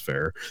 yeah, that's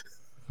fair.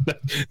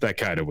 That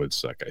kind of would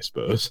suck, I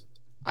suppose.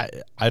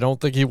 I don't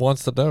think he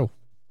wants to know.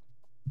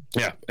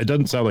 Yeah, it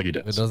doesn't sound like he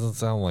does. It doesn't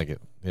sound like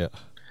it. Yeah,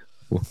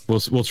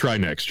 we'll try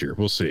next year.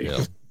 We'll see.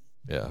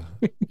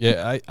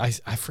 Yeah. I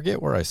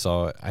forget where I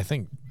saw it. I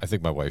think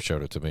my wife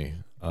showed it to me.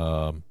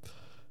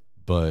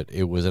 But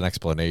it was an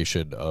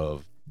explanation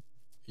of,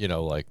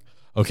 like,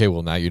 okay,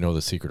 well, now you know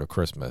the secret of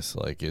Christmas.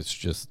 Like, it's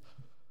just,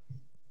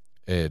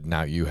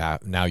 now you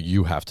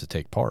have to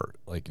take part.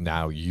 Like,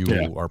 now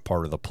you are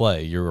part of the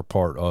play. You're a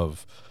part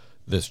of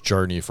this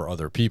journey for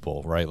other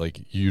people, right?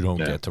 Like, you don't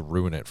get to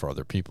ruin it for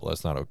other people.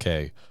 That's not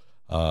okay.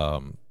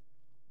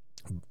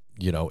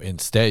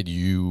 Instead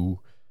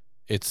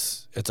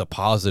it's a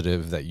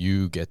positive that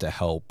you get to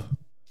help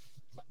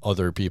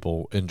other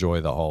people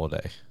enjoy the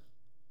holiday.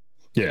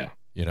 Yeah.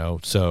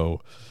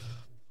 So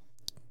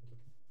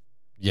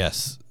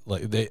yes,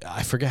 like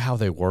I forget how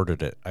they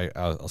worded it.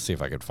 I'll see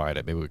if I can find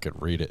it. Maybe we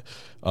could read it.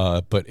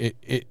 But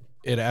it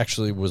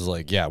actually was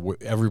like,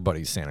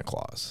 everybody's Santa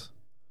Claus.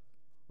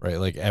 Right,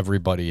 like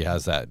everybody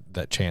has that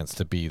chance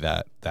to be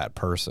that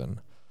person,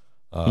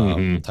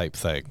 type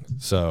thing.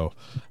 So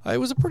it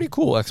was a pretty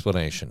cool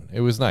explanation.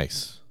 It was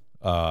nice.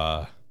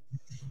 So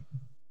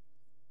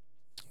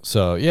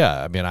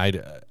yeah, I mean,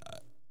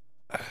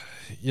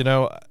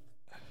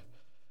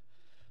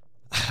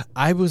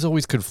 I was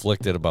always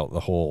conflicted about the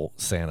whole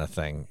Santa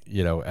thing,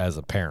 as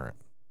a parent,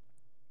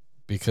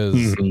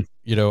 because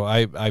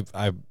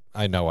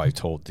I know I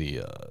told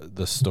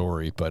the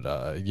story, but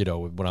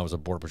when I was a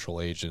Border Patrol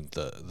agent,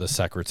 the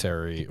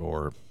secretary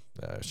or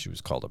She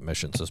was called a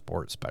mission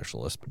support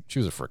specialist. She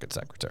was a freaking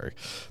secretary,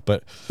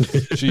 but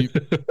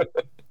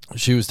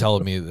she was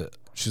telling me that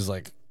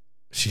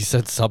she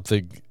said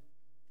something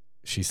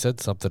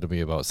to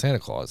me about Santa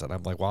Claus, and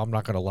I'm like, well, I'm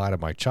not going to lie to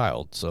my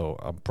child, so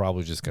I'm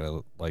probably just going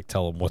to like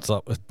tell him what's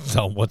up.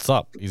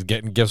 He's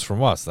getting gifts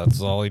from us. That's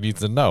all he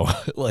needs to know.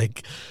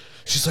 Like,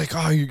 she's like,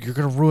 oh, you're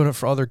going to ruin it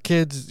for other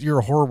kids. You're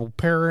a horrible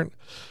parent.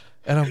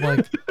 And I'm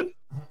like,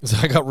 so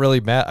I got really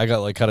mad. I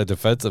got like kind of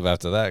defensive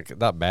after that.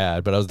 Not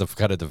mad, but I was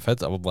kind of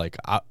defensive. I'm like,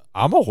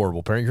 I'm a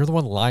horrible parent. You're the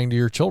one lying to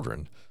your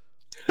children.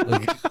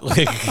 Like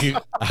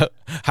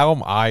how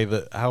am I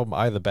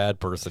the bad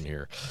person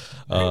here?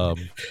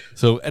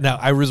 So and now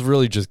I was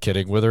really just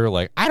kidding with her.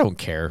 Like, I don't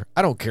care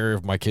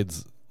if my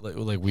kids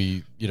like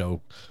we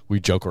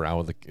joke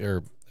around with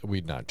or we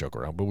not joke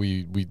around, but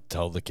we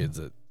tell the kids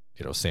that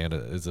Santa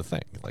is a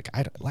thing. Like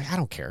I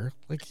don't care.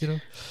 Like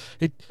I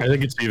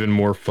think it's even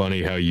more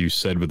funny how you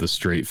said with a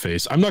straight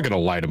face, I'm not gonna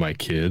lie to my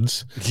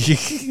kids.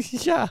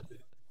 yeah.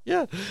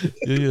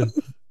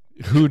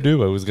 Who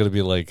knew I was gonna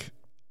be like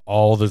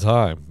all the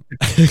time?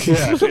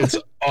 Yeah, it's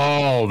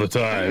all the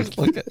time. It's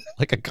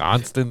like a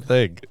constant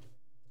thing.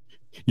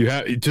 You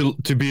have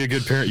to be a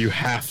good parent. You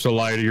have to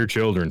lie to your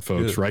children,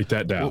 folks. Write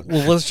that down.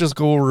 Well, let's just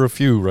go over a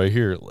few right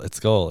here. Let's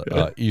go.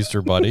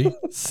 Easter Bunny,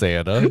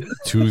 Santa,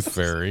 Tooth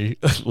Fairy.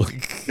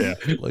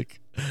 like,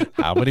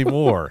 how many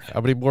more?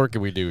 How many more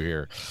can we do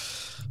here?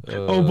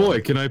 Oh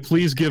boy, can I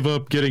please give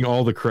up getting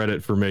all the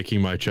credit for making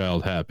my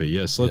child happy?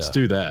 Yes, let's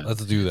do that.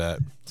 Let's do that.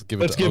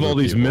 Let's give all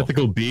these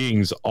mythical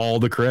beings all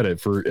the credit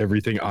for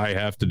everything I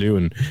have to do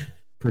and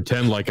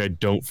pretend like I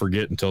don't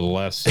forget until the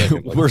last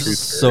second. Like We're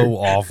so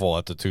awful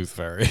at the Tooth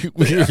Fairy.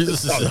 We're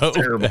so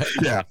terrible. Bad.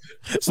 Yeah,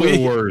 it's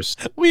the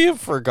worst. We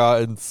have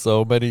forgotten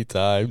so many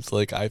times.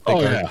 Like I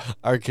think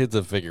our kids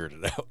have figured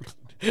it out.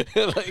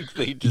 Like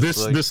they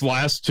just this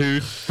last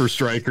tooth for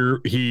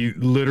Stryker, he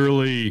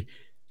literally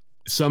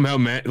somehow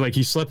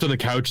he slept on the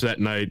couch that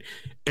night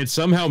and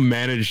somehow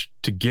managed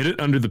to get it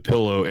under the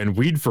pillow, and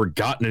we'd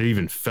forgotten it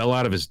even fell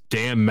out of his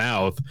damn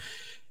mouth.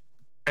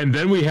 And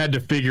then we had to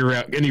figure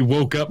out, and he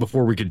woke up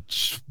before we could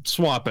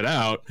swap it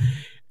out.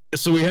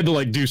 So we had to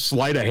like do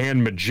sleight of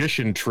hand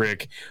magician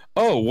trick.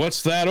 Oh,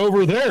 what's that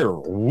over there?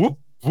 Whoop,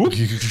 whoop.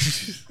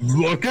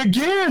 Look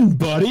again,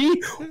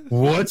 buddy.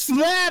 What's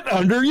that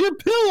under your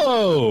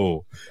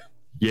pillow?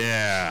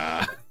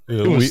 Yeah.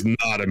 It was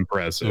not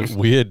impressive.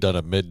 We had done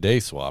a midday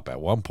swap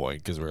at one point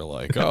because we were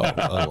like, because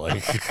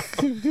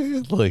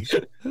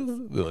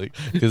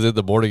in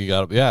the morning you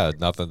got up,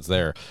 nothing's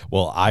there.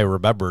 Well, I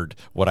remembered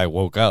when I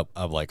woke up,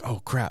 I'm like,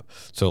 oh crap.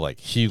 So like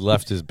he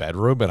left his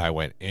bedroom and I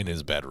went in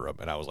his bedroom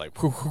and I was like,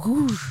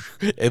 and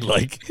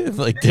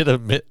did a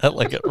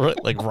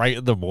right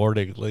in the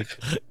morning,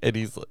 and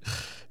he's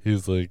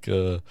like,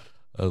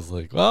 I was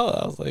like,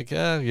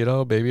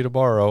 yeah, maybe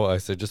tomorrow. I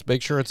said, just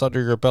make sure it's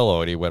under your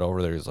pillow. And he went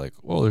over there. He's like,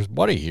 well, there's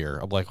money here.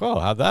 I'm like, well,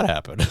 how'd that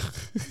happen?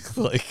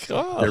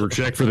 Ever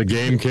check for the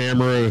game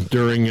camera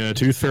during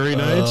Tooth Fairy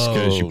nights?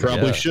 Because you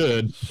probably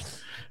should.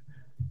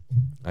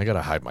 I got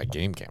to hide my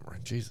game camera.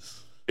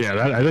 Jesus.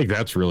 Yeah, I think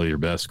that's really your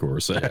best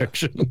course of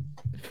action.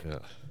 Yeah.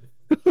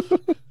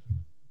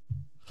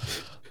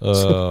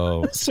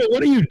 So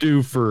what do you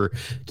do for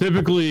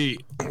typically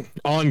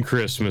on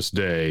Christmas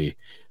Day?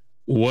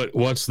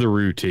 What's the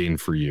routine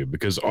for you?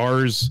 Because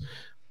ours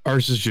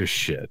is just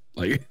shit.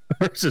 Like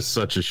ours is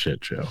such a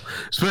shit show,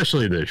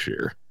 especially this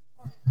year.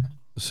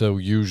 So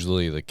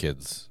usually the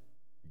kids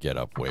get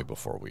up way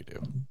before we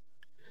do,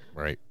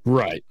 right?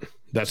 Right.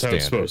 That's standard. How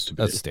it's supposed to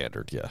be. That's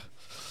standard. Yeah.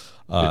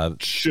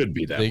 It should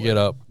be that they way. Get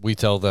up. We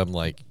tell them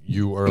like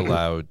you are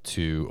allowed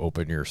to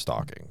open your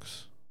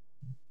stockings.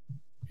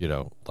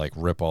 Like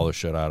rip all the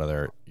shit out of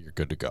there. You're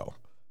good to go.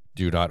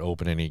 Do not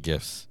open any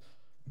gifts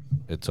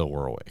until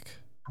we're awake.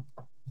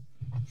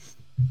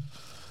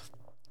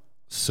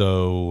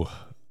 So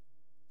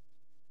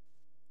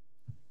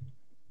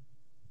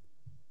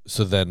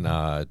then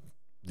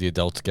the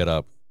adults get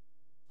up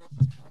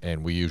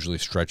and we usually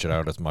stretch it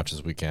out as much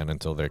as we can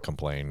until they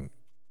complain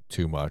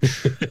too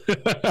much.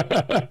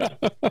 I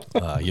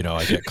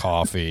get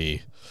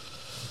coffee.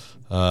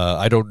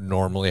 I don't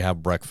normally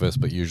have breakfast,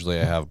 but usually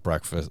I have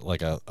breakfast,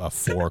 like a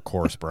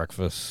 4-course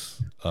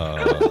breakfast,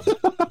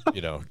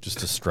 just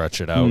to stretch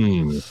it out.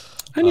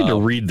 I need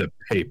to read the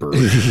paper.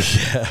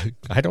 Yeah,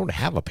 I don't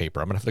have a paper.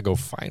 I'm going to have to go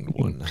find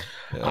one.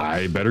 Yeah.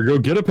 I better go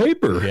get a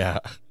paper. Yeah.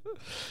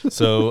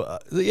 So,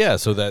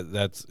 so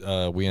that's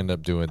we end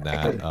up doing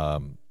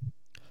that.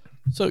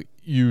 So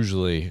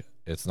usually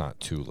it's not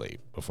too late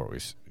before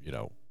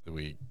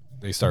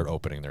they start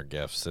opening their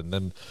gifts, and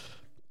then,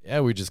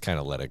 we just kind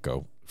of let it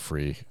go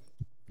free.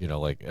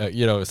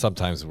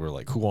 Sometimes we're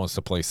like, who wants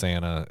to play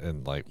Santa?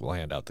 And like, we'll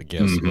hand out the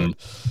gifts, but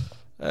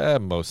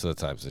most of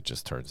the times it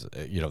just turns,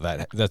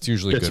 that's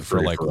usually good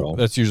for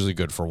that's usually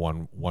good for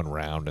one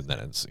round, and then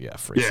it's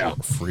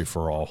free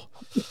for all.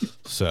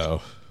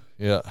 So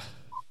yeah,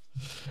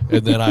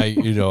 and then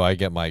I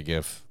get my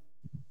gift.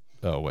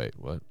 Oh wait,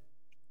 what?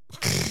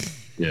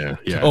 Yeah.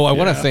 Oh, I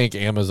want to thank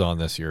Amazon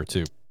this year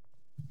too.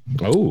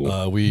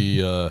 Oh,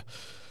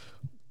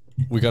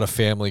 we got a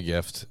family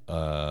gift,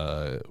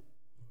 and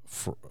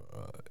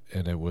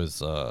it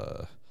was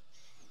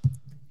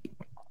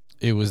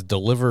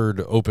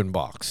delivered open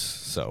box.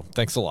 So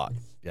thanks a lot.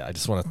 Yeah, I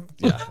just want to.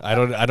 Yeah, I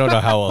don't know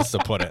how else to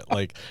put it.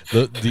 Like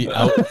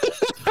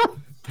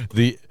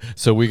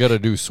so we got a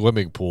new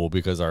swimming pool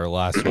because our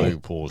last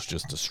swimming pool is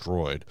just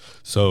destroyed.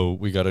 So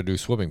we got a new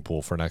swimming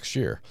pool for next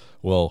year.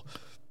 Well,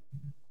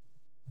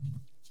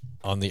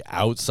 on the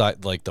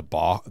outside, like the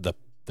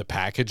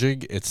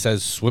packaging, it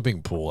says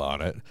swimming pool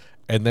on it,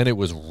 and then it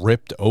was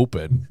ripped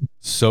open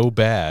so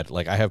bad.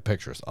 Like, I have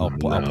pictures. I'll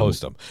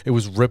post them. It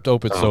was ripped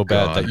open so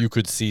bad that you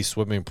could see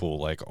swimming pool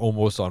like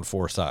almost on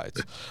four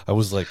sides. I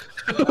was like,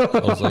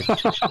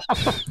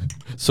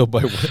 so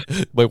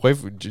my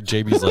wife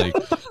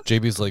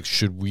Jamie's like,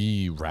 should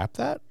we wrap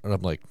that? And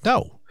I'm like,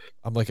 no.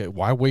 I'm like,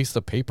 why waste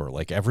the paper?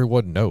 Like,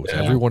 everyone knows.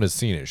 Yeah. Everyone has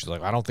seen it. She's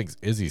like, I don't think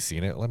Izzy's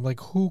seen it. I'm like,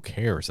 who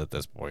cares at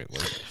this point?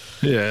 Like,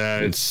 yeah,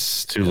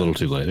 it's too little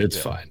too late. It's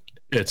fine.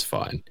 It's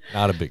fine.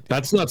 Not a big deal.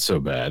 That's not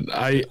so bad.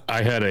 I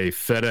had a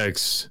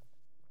FedEx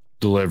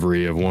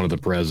delivery of one of the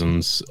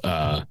presents.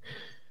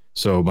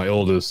 So my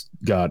oldest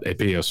got a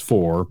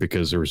PS4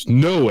 because there was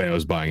no way I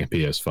was buying a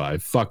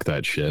PS5. Fuck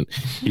that shit.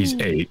 He's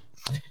 8.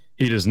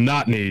 He does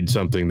not need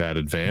something that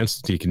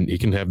advanced. He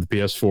can have the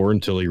PS4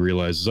 until he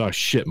realizes, oh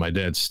shit, my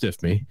dad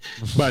stiffed me.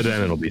 By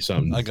then it'll be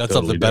something. I got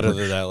totally something better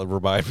than that.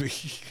 Remind me.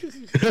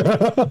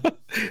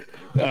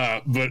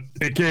 But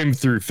it came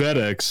through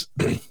FedEx,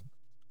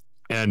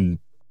 and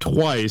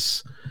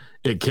twice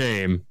it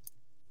came,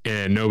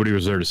 and nobody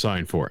was there to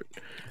sign for it.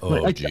 Oh,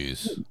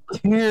 jeez. I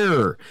don't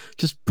care.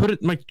 Just put it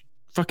in my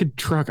fucking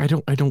truck. I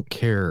don't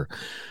care.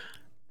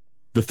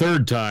 The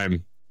third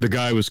time, the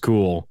guy was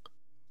cool.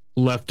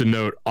 Left a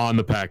note on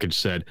the package,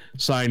 said,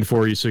 signed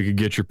for you so you could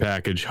get your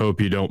package. Hope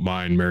you don't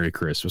mind. Merry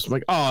Christmas. I'm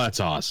like, oh, that's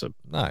awesome.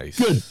 Nice.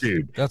 Good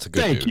dude. That's a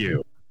good Thank dude.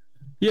 you.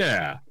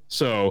 Yeah.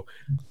 So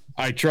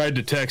I tried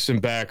to text him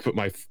back, but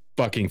my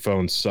fucking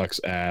phone sucks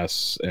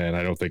ass, and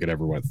I don't think it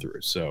ever went through.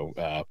 So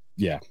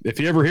yeah. If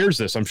he ever hears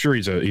this, I'm sure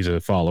he's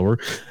a follower.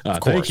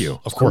 Thank you.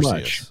 Of course he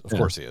is. Of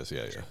course he is.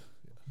 Yeah.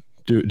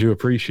 Do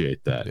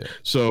appreciate that. Yeah.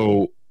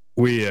 So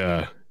we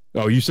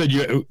oh, you said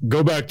you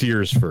go back to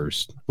yours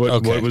first.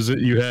 What was it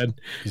you had?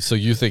 So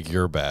you think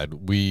you're bad?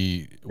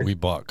 We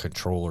bought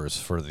controllers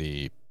for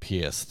the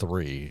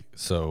PS3,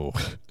 so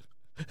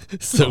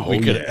we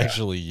could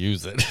actually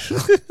use it.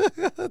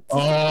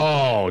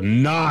 Oh,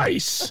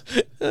 nice.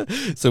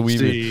 So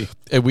we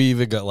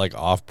even got like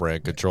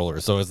off-brand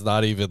controllers. So it's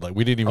not even like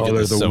we didn't even get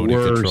the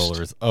Sony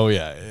controllers. Oh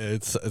yeah,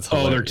 it's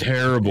hilarious. They're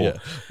terrible. Yeah.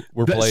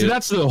 We're playing. See,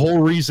 that's the whole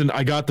reason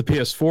I got the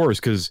PS4 is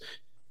because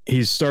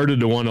he's started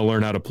to want to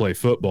learn how to play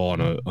football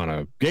on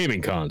a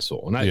gaming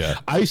console. And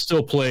I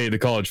still play the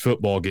college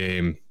football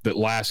game that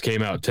last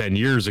came out 10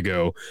 years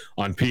ago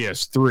on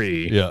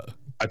PS3. Yeah.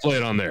 I play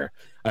it on there.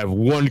 I have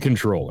one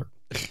controller.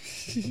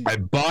 I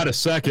bought a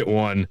second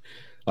one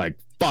like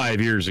 5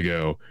 years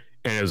ago,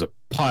 and it was a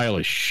pile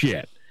of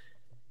shit.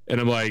 And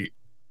I'm like,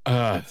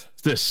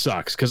 this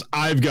sucks because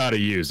I've got to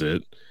use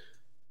it.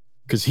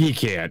 Because he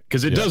can't,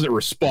 because it doesn't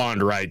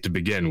respond right to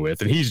begin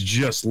with, and he's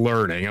just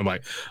learning. I'm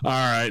like, all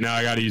right, now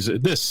I got to use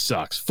it. This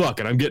sucks. Fuck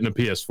it. I'm getting a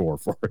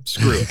PS4 for it.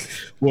 Screw it.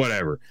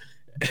 Whatever.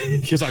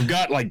 Because I've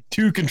got like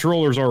 2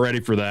 controllers already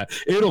for that.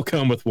 It'll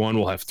come with one.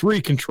 We'll have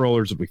 3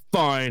 controllers. It'll be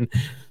fine.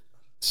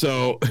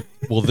 So,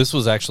 well, this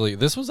was actually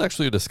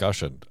a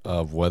discussion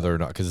of whether or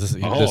not, because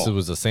this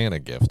was a Santa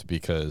gift,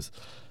 because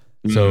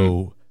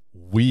so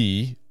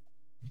we,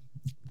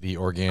 the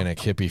organic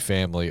hippie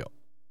family,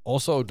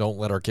 also don't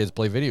let our kids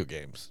play video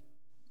games.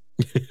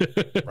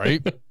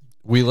 Right?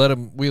 We let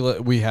them.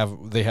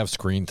 They have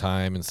screen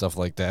time and stuff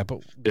like that, but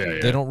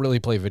they don't really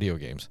play video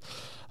games.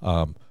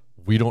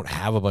 We don't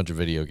have a bunch of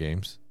video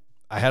games.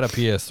 I had a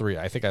PS3.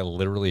 I think I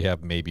literally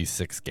have maybe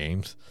 6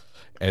 games,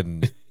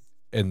 and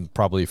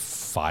probably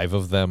 5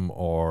 of them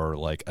are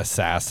like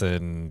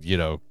Assassin,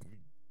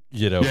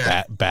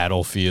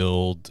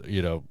 Battlefield,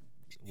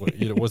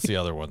 what's the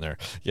other one there?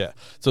 Yeah.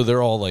 So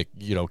they're all like,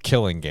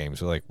 killing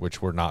games, like, which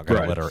we're not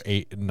going to let our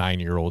 8,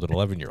 9-year-old and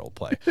 11-year-old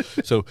play.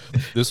 So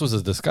this was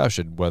a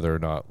discussion whether or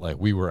not like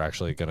we were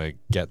actually going to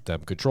get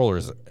them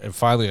controllers. And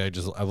finally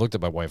I looked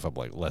at my wife. I'm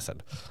like,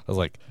 listen, I was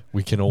like,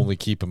 we can only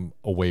keep them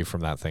away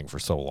from that thing for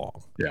so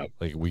long. Yeah.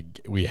 Like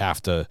we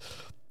have to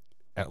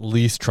at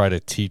least try to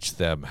teach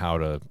them how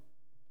to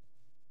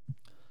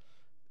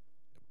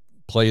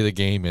play the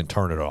game and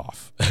turn it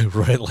off,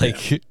 right?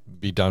 Like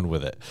be done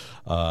with it.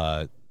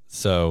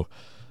 So,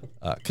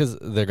 because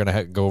they're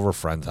gonna go over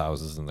friends'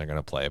 houses and they're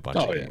gonna play a bunch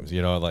of games.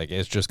 Like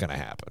it's just gonna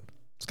happen.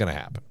 It's gonna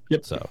happen.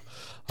 Yep. So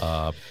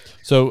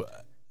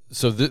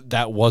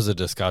that was a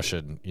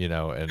discussion,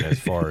 and as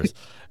far as,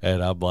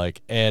 and I'm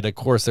like, and of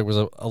course there was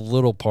a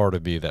little part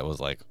of me that was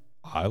like,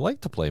 I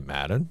like to play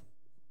Madden,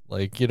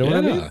 like what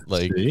I mean,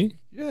 like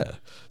yeah.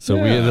 So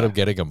we ended up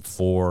getting them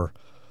 4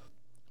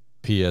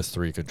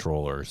 PS3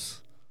 controllers.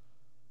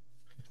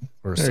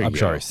 Or I'm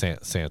sorry,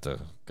 Santa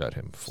got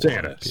him 4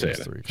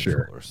 PS3 controllers.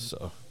 Sure.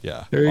 So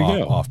Yeah, There you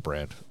go. Off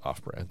brand.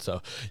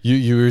 So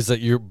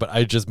but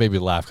I just made me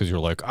laugh because you're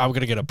like, I'm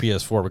gonna get a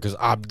PS4 because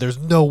there's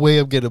no way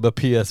I'm getting a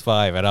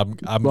PS5, and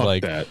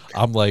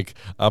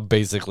I'm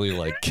basically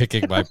like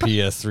kicking my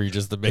PS3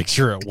 just to make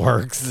sure it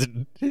works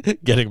and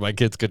getting my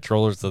kids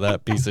controllers to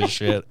that piece of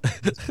shit.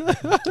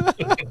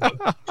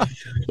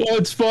 Well,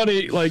 it's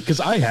funny, like, because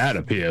I had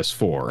a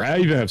PS4. I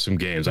even have some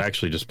games. I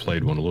actually just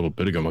played one a little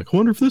bit ago. I'm like, I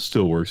wonder if this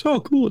still works. Oh,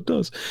 cool, it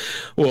does.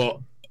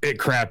 Well, it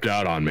crapped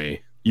out on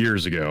me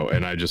years ago,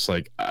 and I just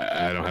like,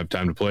 I don't have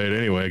time to play it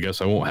anyway. I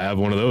guess I won't have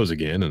one of those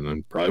again, and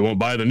then probably won't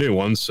buy the new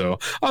one. So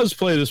I'll just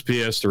play this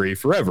PS3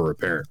 forever,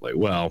 apparently.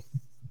 Well,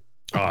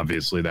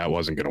 obviously that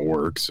wasn't going to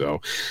work.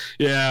 So,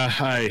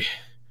 yeah,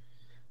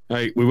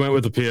 we went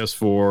with the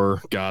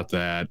PS4, got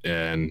that,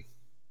 and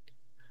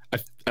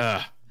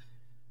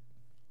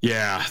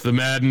yeah, the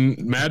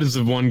Madden's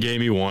the one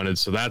game he wanted,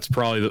 so that's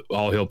probably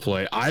all he'll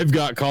play. I've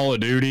got Call of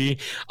Duty.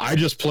 I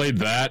just played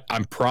that.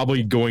 I'm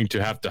probably going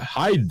to have to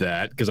hide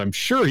that because I'm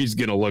sure he's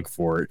going to look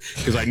for it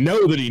because I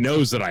know that he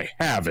knows that I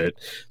have it,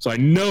 so I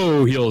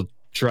know he'll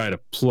try to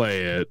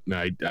play it.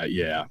 And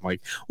yeah, I'm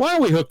like, why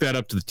don't we hook that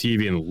up to the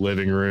TV in the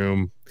living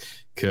room?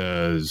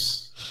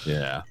 Because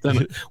yeah,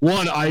 then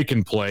one, I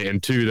can play,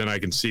 and two, then I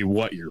can see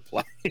what you're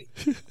playing.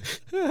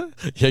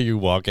 Yeah, you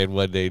walk in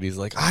one day and he's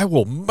like, I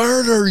will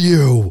murder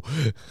you.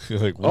 You're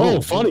like, whoa.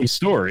 Oh, funny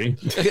story.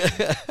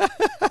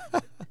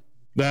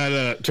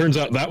 That turns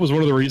out that was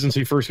one of the reasons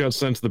he first got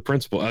sent to the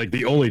principal. Like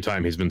the only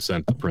time he's been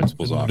sent to the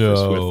principal's office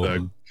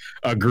with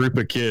a group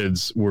of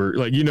kids were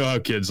like, you know how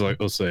kids like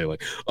will say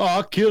like, oh,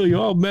 I'll kill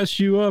you, I'll mess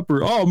you up,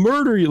 or I'll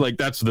murder you. Like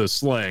that's the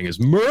slang is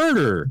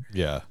murder.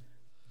 Yeah.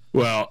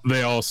 Well,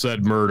 they all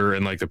said murder,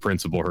 and like the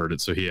principal heard it,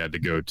 so he had to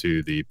go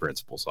to the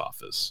principal's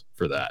office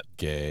for that.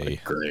 Gay.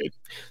 Like, great.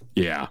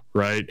 Yeah,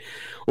 right.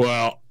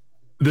 Well,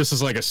 this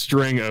is like a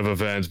string of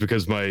events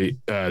because my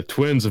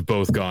twins have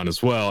both gone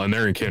as well, and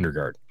they're in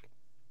kindergarten.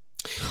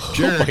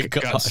 Jarek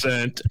got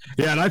sent.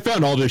 Yeah, and I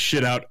found all this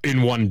shit out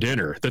in one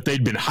dinner that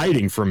they'd been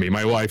hiding from me.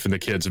 My wife and the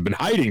kids have been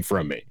hiding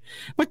from me.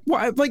 Like,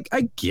 why? Like,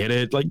 I get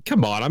it. Like,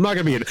 come on. I'm not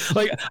going to be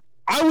like,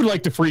 I would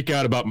like to freak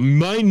out about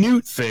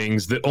minute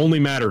things that only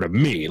matter to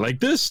me.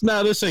 Like this,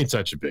 this ain't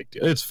such a big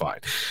deal. It's fine.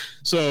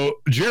 So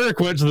Jarek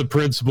went to the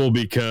principal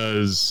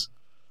because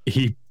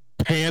he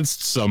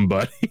pantsed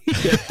somebody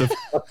at the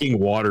fucking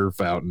water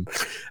fountain.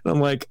 And I'm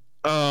like,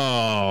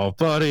 oh,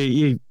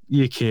 buddy,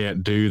 you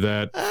can't do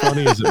that.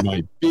 Funny as it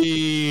might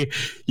be,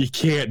 you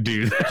can't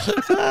do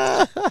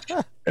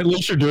that. At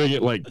least you're doing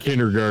it like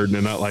kindergarten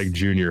and not like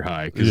junior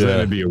high, because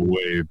that'd be a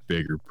way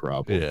bigger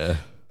problem. Yeah.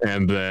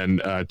 And then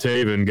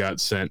Taven got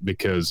sent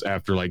because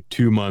after like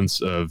 2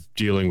 months of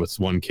dealing with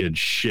one kid's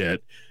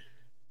shit,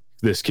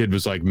 this kid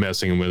was like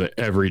messing him with it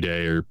every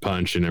day or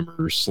punching him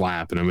or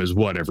slapping him, as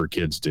whatever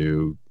kids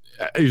do.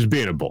 He was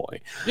being a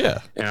bully. Yeah.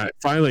 And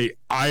finally,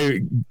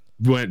 I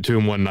went to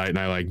him one night and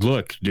I like,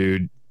 look,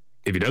 dude,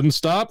 if he doesn't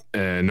stop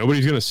and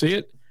nobody's going to see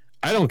it,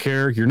 I don't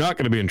care. You're not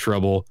going to be in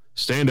trouble.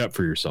 Stand up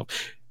for yourself.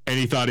 And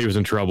he thought he was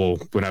in trouble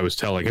when I was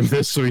telling him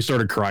this, so he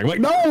started crying. Like,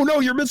 no,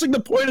 you're missing the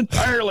point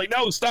entirely.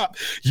 No, stop.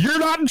 You're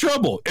not in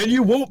trouble, and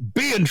you won't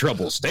be in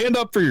trouble. Stand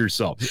up for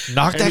yourself.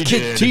 Knock that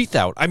kid's teeth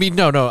out. I mean,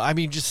 no. I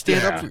mean, just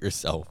stand up for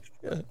yourself.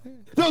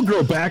 They'll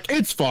grow back.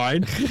 It's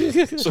fine.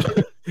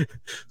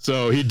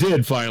 So he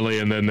did finally,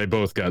 and then they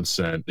both got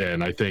sent,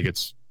 and I think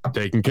it's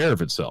taking care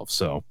of itself.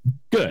 So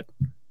good.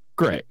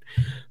 Great.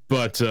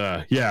 But,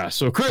 yeah,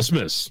 so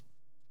Christmas.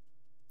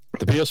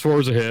 The PS4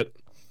 was a hit.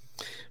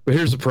 But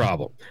here's the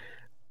problem.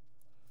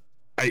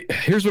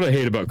 Here's what I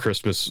hate about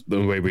Christmas, the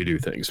way we do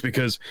things.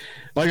 Because,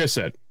 like I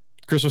said,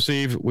 Christmas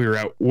Eve, we were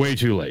out way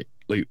too late.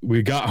 Like,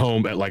 we got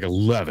home at like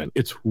 11.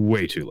 It's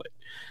way too late.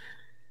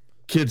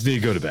 Kids need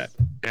to go to bed.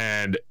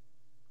 And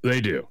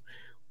they do.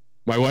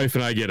 My wife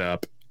and I get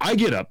up. I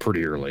get up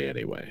pretty early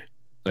anyway.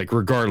 Like,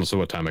 regardless of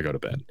what time I go to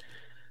bed.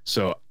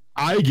 So,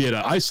 I get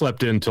up. I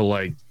slept until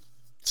like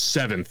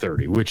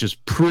 7:30, which is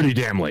pretty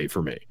damn late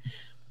for me.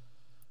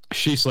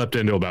 She slept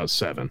until about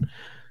 7.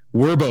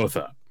 We're both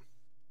up.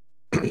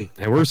 And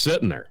we're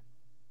sitting there.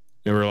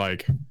 And we're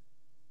like,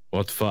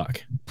 what the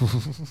fuck?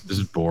 This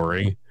is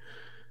boring.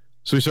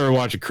 So we started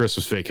watching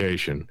Christmas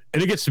Vacation.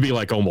 And it gets to be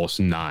like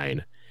almost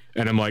 9.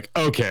 And I'm like,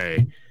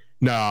 okay,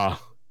 nah,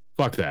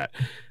 fuck that.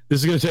 This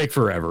is going to take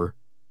forever.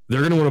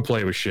 They're going to want to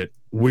play with shit.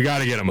 We got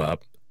to get them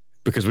up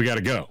because we got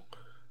to go.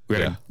 We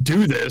got to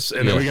do this,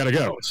 and then we got to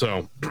go.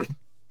 So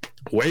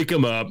wake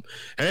them up.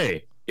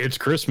 Hey, it's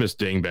Christmas,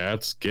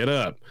 dingbats. Get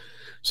up.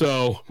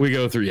 So we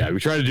go through. Yeah, we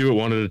try to do it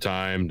one at a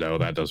time. No,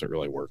 that doesn't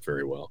really work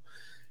very well.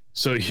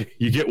 So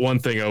you get one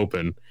thing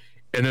open,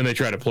 and then they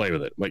try to play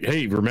with it. Like,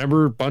 hey,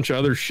 remember a bunch of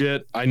other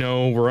shit? I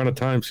know we're on a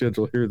time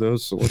schedule here, though,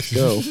 so let's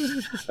go.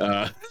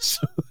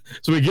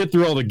 So we get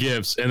through all the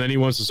gifts, and then he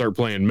wants to start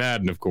playing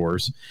Madden, of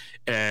course.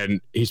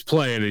 And he's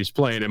playing,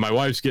 and my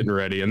wife's getting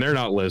ready, and they're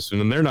not listening,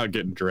 and they're not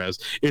getting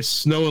dressed. It's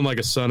snowing like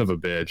a son of a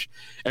bitch.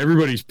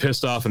 Everybody's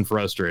pissed off and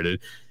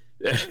frustrated.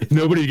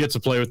 Nobody gets to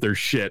play with their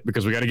shit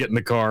because we got to get in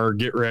the car,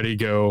 get ready,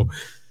 go.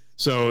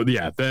 So,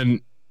 yeah,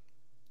 then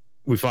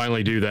we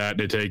finally do that.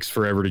 And it takes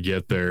forever to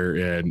get there.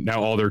 And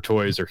now all their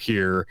toys are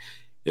here.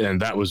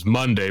 And that was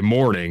Monday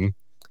morning.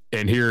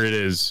 And here it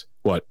is,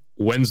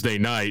 Wednesday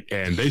night.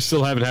 And they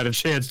still haven't had a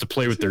chance to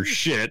play with their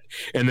shit.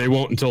 And they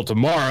won't until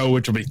tomorrow,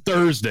 which will be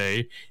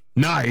Thursday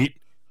night.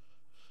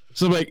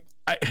 So like,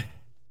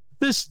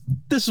 this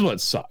is what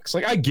sucks.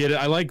 Like, I get it.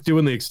 I like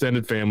doing the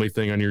extended family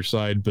thing on your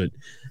side, but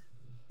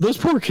those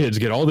poor kids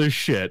get all this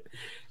shit.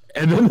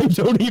 And then they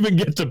don't even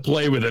get to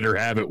play with it or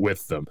have it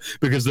with them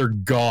because they're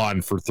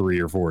gone for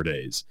 3 or 4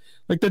 days.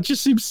 Like, that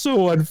just seems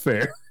so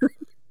unfair.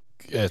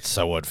 It's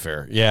so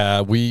unfair.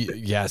 Yeah,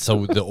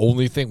 so the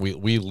only thing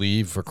we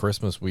leave for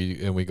Christmas,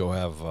 we go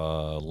have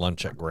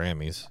lunch at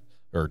Grammy's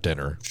or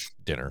dinner,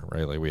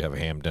 right? Like, we have a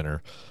ham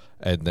dinner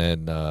and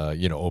then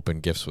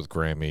open gifts with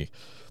Grammy.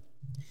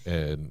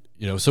 And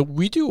so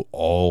we do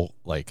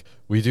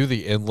we do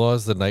the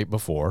in-laws the night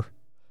before.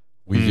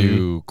 We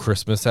do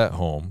Christmas at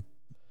home.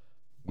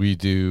 We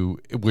do,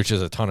 which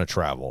is a ton of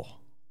travel,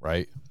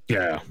 right?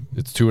 Yeah.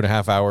 It's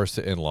 2.5 hours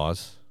to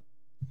in-laws.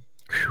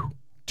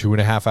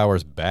 2.5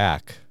 hours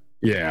back.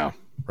 Yeah.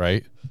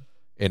 Right?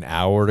 An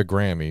hour to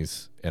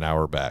Grammys, an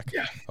hour back.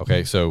 Yeah.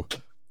 Okay, so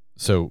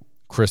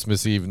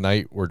Christmas Eve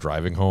night, we're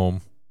driving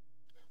home.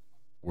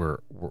 We're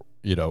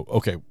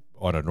okay,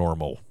 on a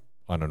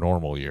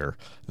normal year.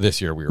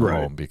 This year we were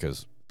home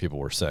because people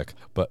were sick.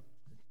 But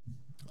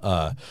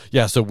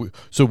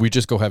so we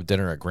just go have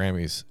dinner at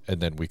Grammy's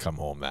and then we come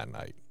home that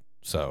night.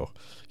 So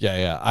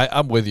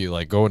I'm with you.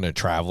 Like, going and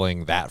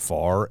traveling that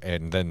far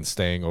and then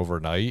staying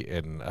overnight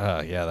and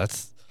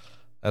that's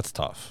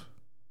tough.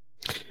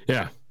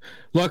 Yeah.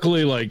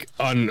 Luckily, like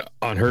on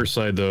her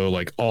side though,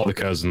 like all the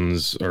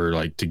cousins are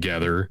like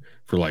together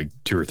for like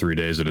 2 or 3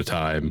 days at a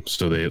time,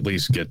 so they at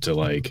least get to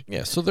like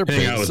so they're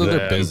busy. So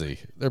they're busy.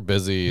 They're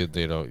busy.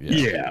 They don't.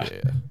 Yeah.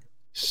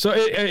 So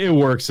it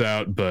works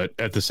out, but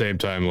at the same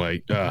time,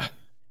 like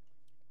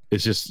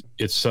it's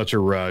such a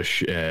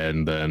rush,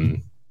 and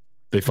then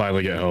they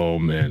finally get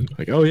home and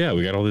like, oh yeah,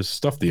 we got all this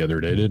stuff the other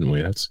day, didn't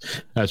we?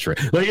 That's right.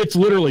 Like, it's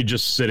literally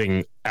just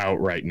sitting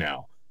out right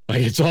now.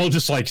 Like, it's all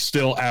just like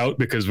still out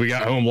because we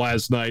got home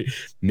last night.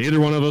 Neither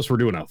one of us were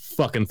doing a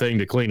fucking thing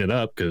to clean it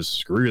up because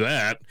screw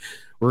that.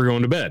 We're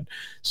going to bed.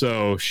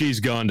 So she's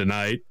gone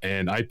tonight,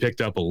 and I picked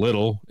up a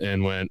little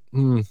and went,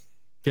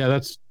 yeah,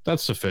 that's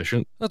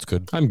sufficient. That's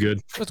good. I'm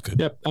good. That's good.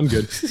 Yep, I'm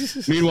good.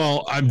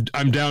 Meanwhile,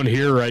 I'm down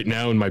here right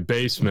now in my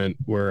basement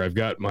where I've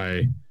got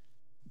my,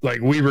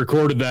 like, we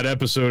recorded that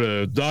episode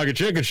of Dog and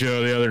Chicken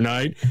Show the other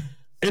night.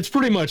 It's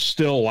pretty much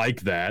still like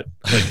that.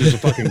 Like, there's a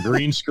fucking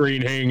green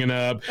screen hanging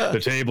up.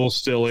 The table's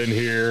still in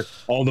here.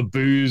 All the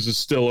booze is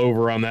still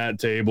over on that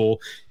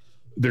table.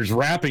 There's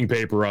wrapping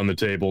paper on the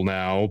table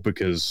now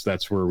because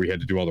that's where we had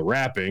to do all the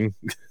wrapping.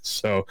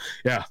 So,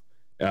 yeah.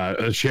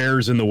 A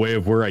chair's in the way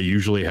of where I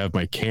usually have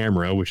my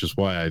camera, which is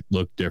why I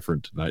look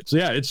different tonight. So,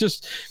 yeah, it's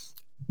just,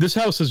 this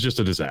house is just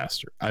a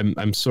disaster.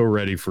 I'm so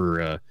ready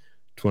for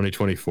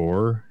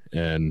 2024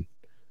 and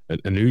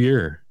a new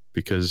year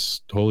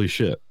because holy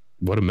shit.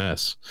 What a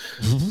mess.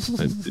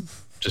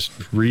 Just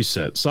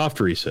reset,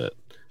 soft reset.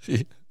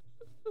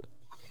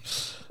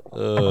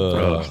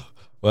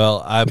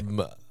 Well, I'm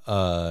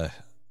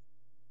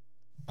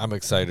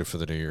excited for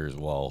the new year as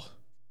well.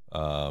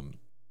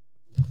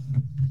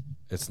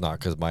 It's not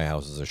because my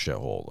house is a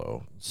shithole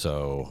though.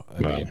 So I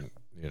mean,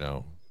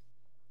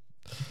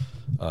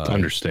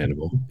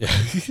 understandable. Yeah.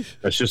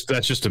 that's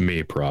just a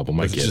me problem.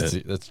 I get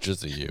it. That's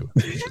just a you.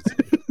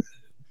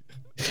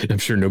 I'm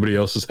sure nobody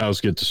else's house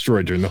gets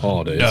destroyed during the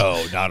holidays.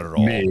 No, not at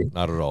all. Me.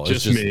 Not at all.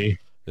 Just me.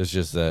 It's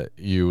just that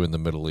you in the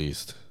Middle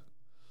East.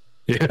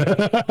 Yeah.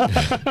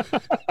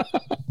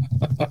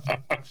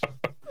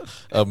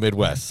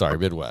 Midwest. Sorry,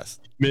 Midwest.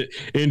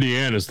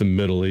 Indiana's the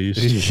Middle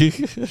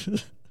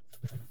East.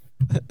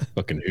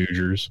 Fucking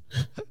Hoosiers.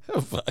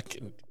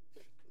 Fucking.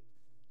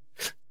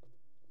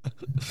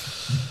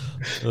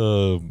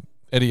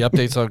 Any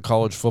updates on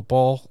college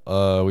football?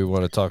 We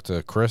want to talk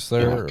to Chris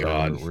there. Oh,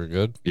 God. We're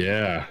good.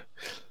 Yeah.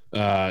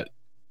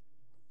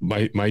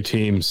 My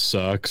team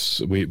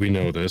sucks. We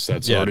know this.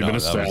 That's already been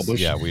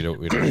established. We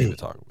don't need to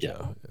talk about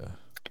yeah.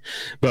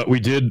 But we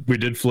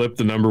did flip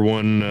the number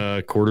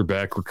one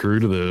quarterback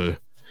recruit of the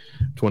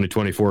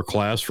 2024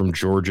 class from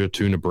Georgia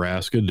to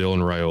Nebraska, Dylan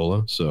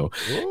Raiola. So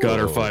got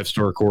our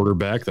 5-star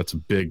quarterback. That's a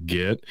big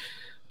get.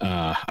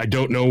 I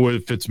don't know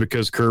if it's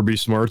because Kirby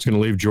Smart's going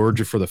to leave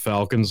Georgia for the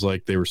Falcons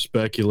like they were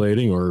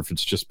speculating, or if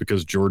it's just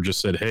because Georgia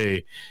said,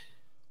 hey,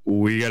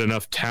 we got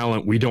enough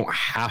talent. We don't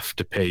have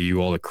to pay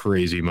you all the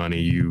crazy money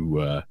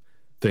you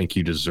think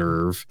you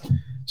deserve.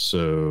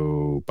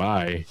 So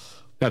bye.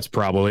 That's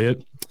probably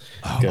it.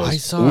 Oh,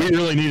 we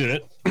really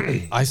needed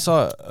it. I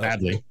saw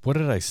badly. What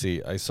did I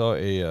see? I saw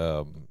it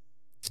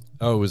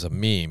was a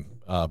meme.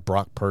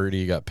 Brock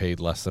Purdy got paid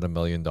less than $1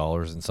 million,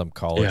 and some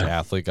college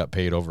athlete got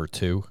paid over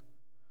 $2 million.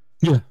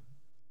 Yeah,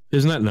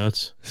 isn't that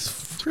nuts?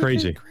 It's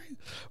crazy.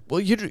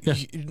 Well,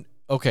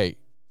 okay.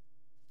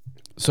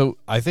 So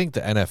I think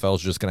the NFL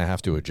is just going to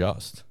have to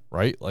adjust,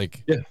 right?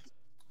 Like,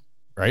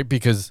 right?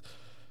 Because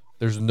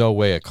there's no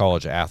way a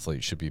college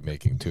athlete should be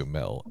making $2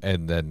 million,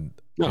 and then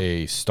No.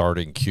 a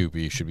starting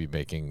QB should be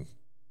making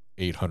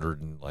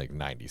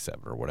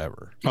 897 or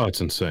whatever. Oh,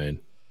 it's insane.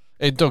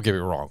 And don't get me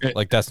wrong,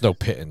 like that's no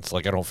pittance.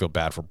 Like I don't feel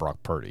bad for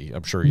Brock Purdy.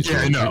 I'm sure he's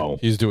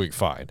he's doing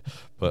fine,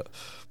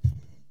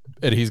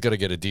 and he's going to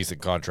get a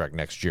decent contract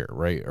next year,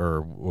 right?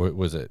 Or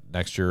was it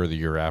next year or the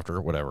year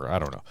after? Whatever. I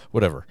don't know.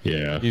 Whatever.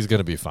 Yeah, he's going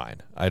to be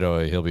fine. I know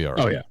he'll be all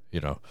right. Oh yeah,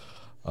 you know,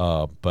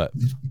 but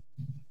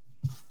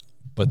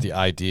the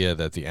idea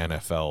that the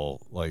NFL,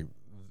 like,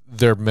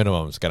 their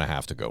minimum is going to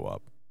have to go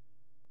up.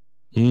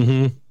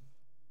 Mm-hmm.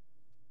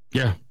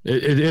 Yeah,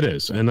 it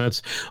is. And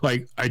that's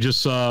like, I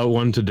just saw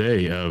one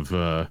today of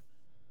the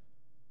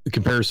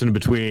comparison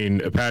between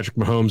Patrick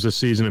Mahomes this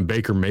season and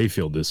Baker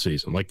Mayfield this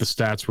season. Like the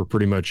stats were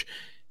pretty much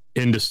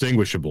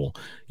indistinguishable,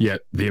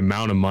 yet the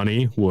amount of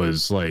money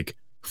was like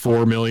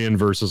 4 million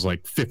versus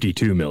like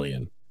 52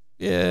 million.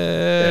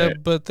 Yeah,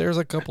 but there's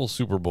a couple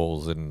Super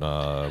Bowls in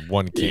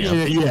one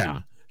camp. Yeah.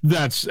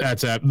 That's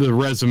the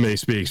resume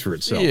speaks for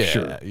itself,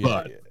 sure.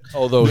 But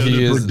although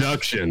the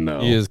production, though,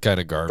 he is kind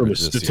of garbage. From the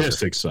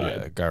statistics side,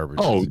 yeah, garbage.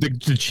 Oh,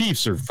 the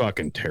Chiefs are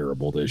fucking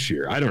terrible this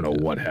year. I don't know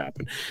what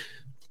happened.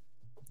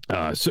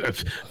 So,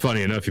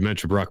 funny enough, you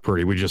mentioned Brock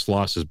Purdy. We just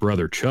lost his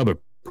brother Chuba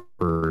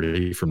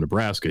Purdy from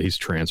Nebraska. He's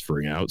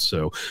transferring out,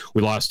 so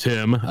we lost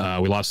him.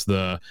 We lost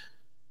the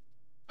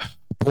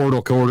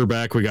portal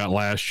quarterback we got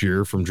last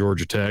year from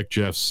Georgia Tech,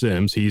 Jeff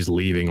Sims. He's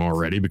leaving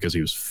already because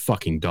he was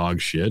fucking dog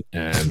shit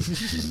and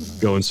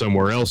going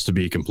somewhere else to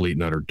be complete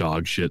and utter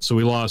dog shit. So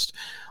we lost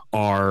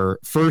our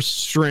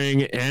first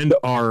string and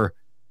our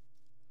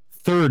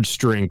third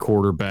string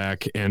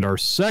quarterback, and our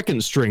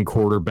second string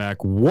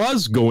quarterback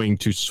was going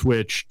to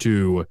switch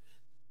to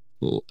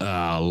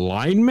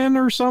lineman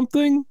or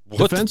something.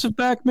 Defensive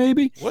back,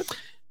 maybe. What?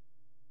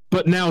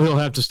 But now he'll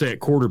have to stay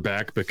at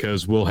quarterback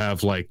because we'll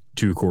have like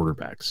 2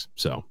 quarterbacks.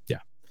 So yeah,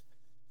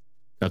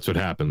 that's what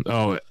happened.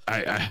 Oh,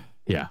 I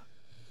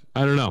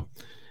don't know.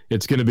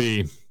 It's going to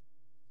be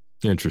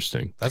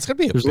interesting. That's going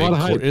to be a lot of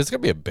hype. It's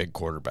going to be a big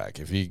quarterback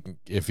if he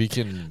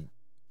can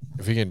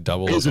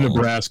double. He's a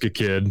Nebraska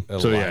kid,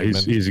 so yeah,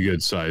 he's a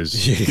good size,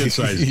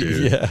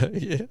 dude.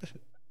 Yeah.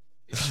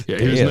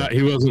 Yeah,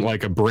 he wasn't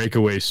like a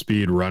breakaway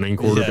speed running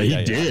quarterback.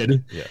 He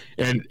did,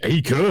 and he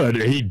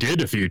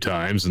did a few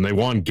times, and they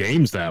won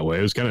games that way.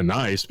 It was kind of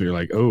nice, but you're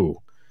like,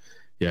 oh,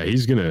 yeah,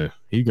 he's gonna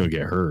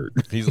get hurt.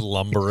 He's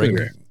lumbering,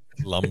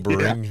 not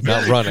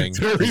running.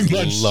 Very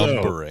much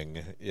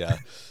lumbering.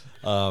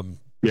 So.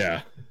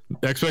 Yeah.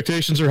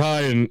 Expectations are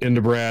high in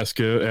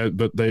Nebraska,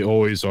 but they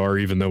always are,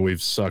 even though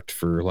we've sucked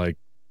for like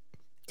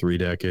 3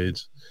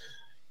 decades.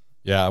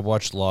 Yeah, I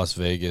watched Las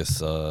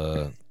Vegas.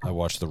 I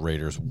watched the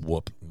Raiders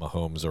whoop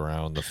Mahomes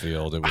around the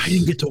field. I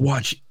didn't get to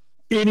watch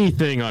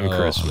anything on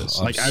Christmas.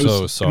 Like I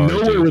was sorry,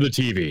 nowhere with the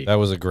TV. That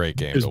was a great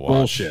game to watch.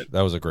 Bullshit.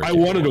 That was a great. I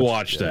wanted to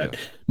watch that.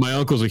 My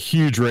uncle's a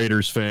huge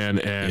Raiders fan,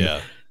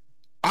 and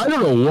I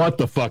don't know what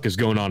the fuck is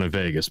going on in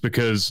Vegas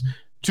because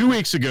 2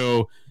 weeks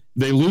ago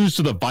they lose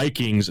to the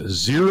Vikings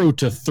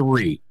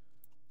 0-3.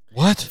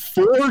 What?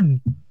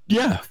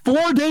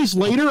 4 days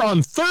later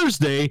on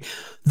Thursday,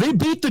 they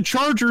beat the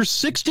Chargers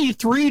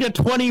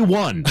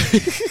 63-21.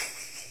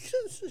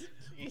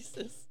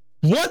 Jesus.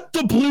 What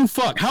the blue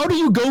fuck? How do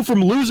you go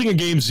from losing a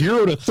game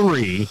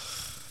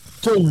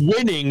 0-3 to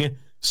winning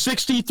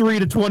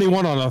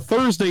 63-21 on a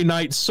Thursday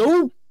night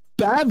so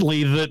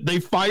badly that they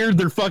fired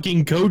their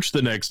fucking coach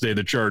the next day?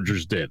 The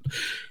Chargers did.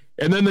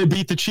 And then they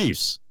beat the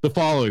Chiefs the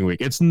following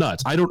week. It's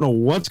nuts. I don't know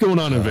what's going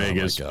on in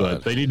Vegas,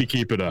 but they need to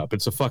keep it up.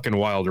 It's a fucking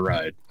wild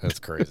ride. That's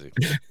crazy.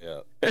 Yeah.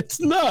 It's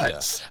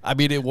nuts. Yeah. I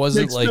mean, it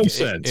wasn't Makes like no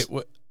sense.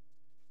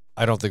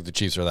 I don't think the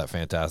Chiefs are that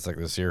fantastic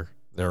this year.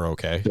 They're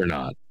okay. They're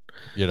not.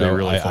 You know,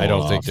 really I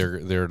don't think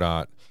they're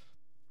not.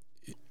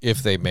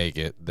 If they make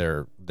it,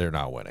 they're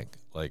not winning.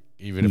 Like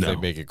even if they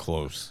make it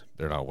close,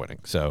 they're not winning.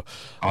 So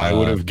I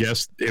would have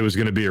guessed it was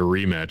going to be a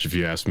rematch if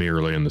you asked me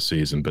early in the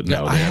season, but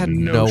no, they had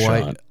no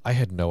shot. I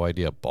had no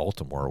idea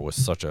Baltimore was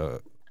such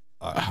a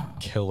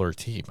killer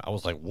team. I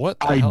was like, what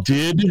the hell?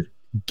 Did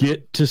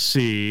get to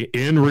see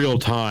in real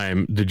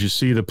time. Did you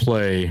see the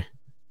play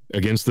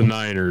against the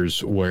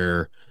Niners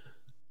where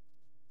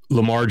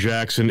Lamar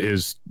Jackson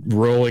is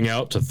rolling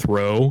out to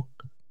throw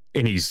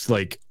and he's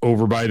like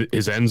over by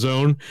his end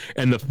zone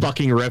and the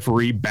fucking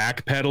referee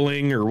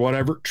backpedaling or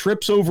whatever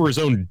trips over his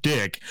own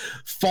dick,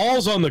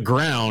 falls on the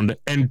ground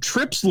and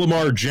trips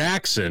Lamar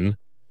Jackson,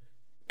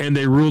 and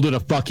they ruled it a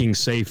fucking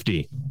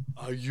safety.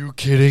 Are you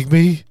kidding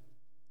me?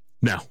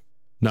 No,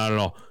 not at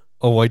all.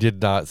 Oh, I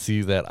did not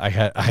see that.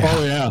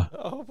 Oh yeah.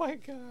 Oh my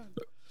God.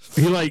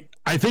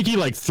 I think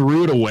he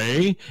threw it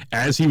away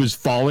as he was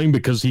falling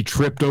because he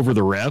tripped over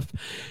the ref,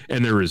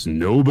 and there was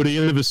nobody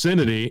in the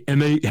vicinity,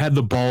 and they had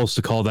the balls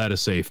to call that a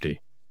safety.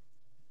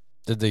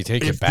 Did they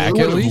take it back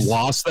at least?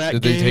 Lost that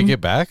Did game? They take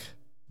it back?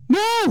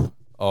 No.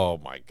 Oh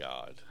my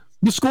God.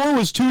 The score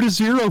was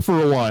 2-0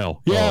 for a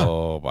while. Yeah.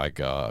 Oh my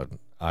God.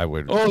 I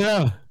would. Oh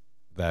yeah.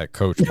 That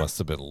coach must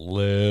have been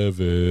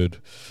livid.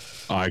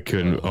 I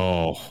couldn't.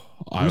 I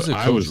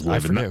was livid. I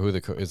forget who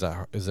the coach is.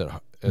 Is it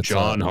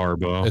John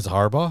Harbaugh? Is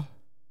Harbaugh?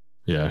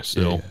 Yeah,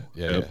 still.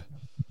 Yeah.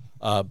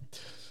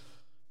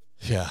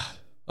 Yeah.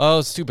 Oh,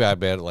 it's too bad,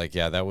 man. Like,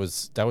 yeah, that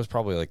was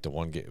probably like the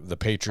one game the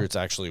Patriots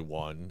actually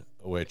won,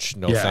 which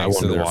I thanks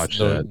to wanted to their watch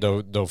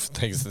that. no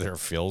thanks to their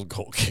field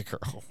goal kicker.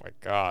 Oh my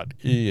God,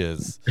 he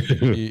is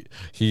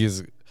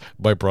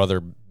my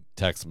brother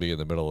texted me in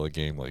the middle of the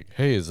game like,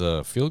 "Hey, is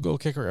a field goal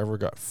kicker ever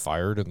got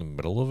fired in the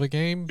middle of a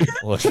game?"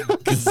 Like,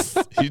 'cause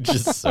he's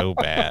just so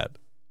bad.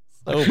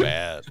 So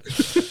bad.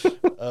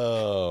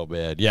 Oh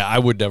man. Yeah, I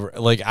would never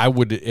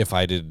if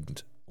I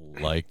didn't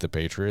like the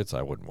Patriots,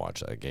 I wouldn't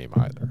watch that game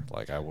either.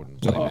 Like I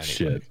wouldn't blame anybody.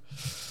 Shit.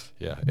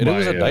 Yeah. And it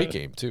was a night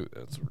game too.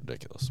 That's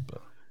ridiculous.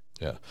 But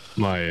yeah.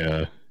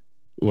 My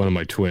one of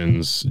my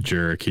twins,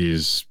 Jarek,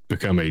 he's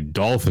become a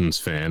Dolphins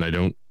fan. I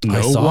don't know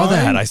I saw why.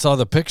 that. I saw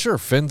the picture.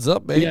 Fins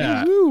up, baby.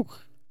 Yeah. Woo.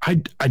 I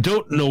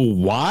don't know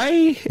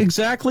why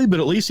exactly, but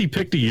at least he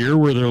picked a year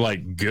where they're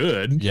like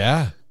good.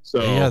 Yeah.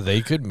 So yeah,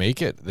 they could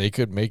make it. They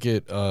could make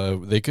it.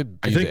 They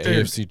could be the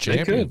AFC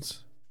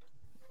champions.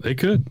 They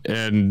could.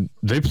 And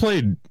they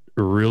played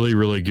really,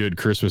 really good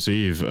Christmas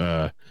Eve.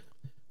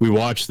 We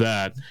watched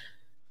that.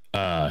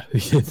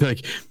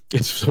 Like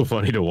it's so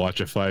funny to watch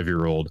a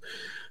 5-year-old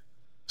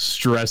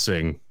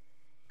stressing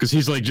because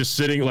he's like just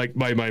sitting like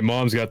my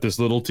mom's got this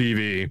little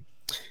TV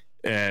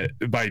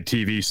by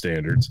TV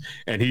standards,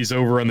 and he's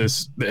over on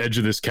the edge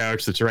of this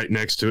couch that's right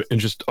next to it, and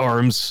just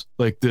arms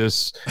like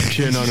this,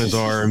 chin on his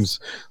arms,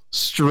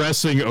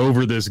 stressing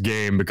over this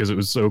game because it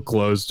was so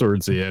close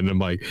towards the end. I'm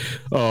like,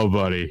 oh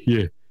buddy,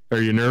 yeah,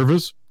 are you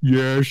nervous?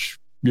 Yes,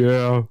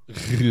 yeah.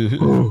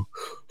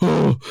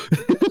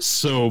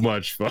 So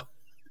much fun.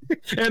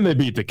 And they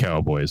beat the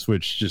Cowboys,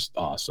 which is just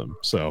awesome.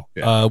 So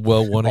yeah.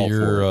 Well, one of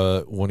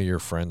your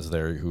friends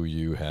there who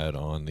you had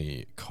on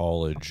the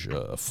college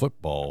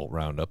football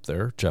roundup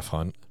there, Jeff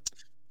Hunt,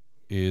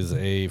 is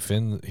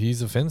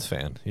he's a Fins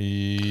fan.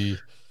 He's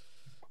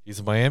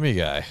a Miami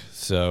guy.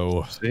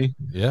 So see,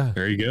 yeah,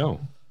 there you go.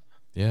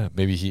 Yeah,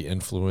 maybe he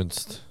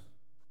influenced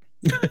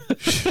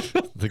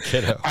the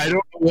kiddo. I don't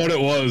know what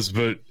it was,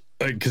 but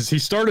because he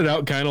started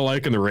out kind of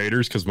liking the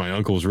Raiders because my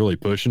uncle was really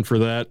pushing for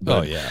that.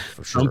 Oh yeah,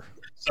 for sure.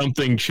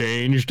 Something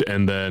changed,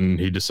 and then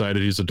he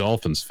decided he's a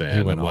Dolphins fan.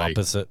 He went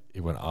opposite.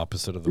 He went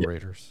opposite of the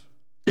Raiders.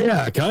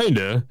 Yeah,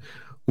 kinda.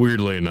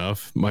 Weirdly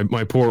enough,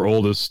 my poor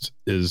oldest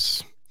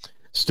is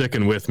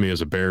sticking with me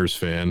as a Bears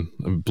fan.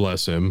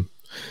 Bless him.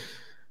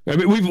 I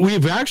mean,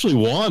 we've actually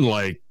won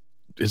like,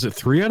 is it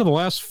 3 out of the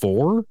last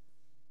 4?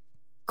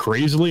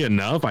 Crazily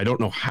enough, I don't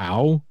know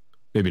how.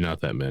 Maybe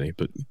not that many,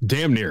 but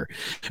damn near.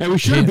 And we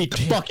should have beat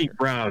the fucking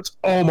Browns.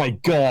 Oh my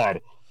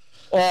God.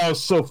 Oh, I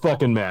was so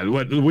fucking mad.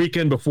 The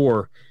weekend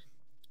before,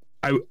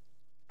 I'm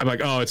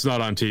like, oh, it's not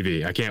on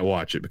TV. I can't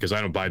watch it because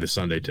I don't buy the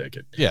Sunday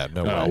ticket. Yeah,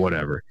 no way.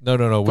 Whatever.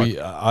 No.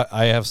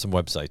 I have some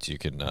websites you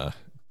can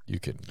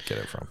get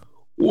it from.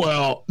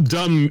 Well,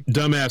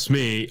 dumbass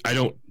me, I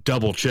don't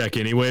double check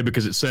anyway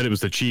because it said it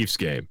was the Chiefs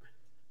game.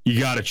 You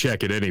got to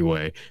check it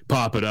anyway.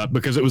 Pop it up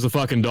because it was the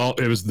fucking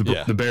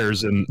the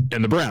Bears and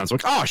the Browns.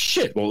 Like, oh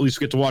shit. Well, at least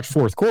we get to watch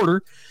fourth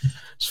quarter.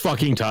 It's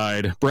fucking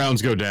tied.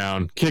 Browns go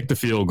down, kick the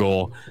field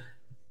goal.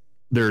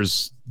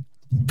 There's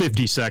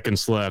 50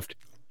 seconds left.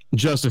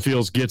 Justin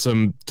Fields gets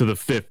him to the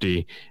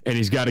 50, and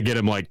he's got to get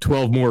him like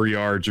 12 more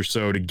yards or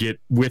so to get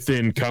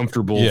within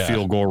comfortable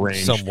field goal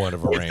range. Somewhat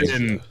of a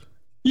range.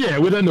 Yeah,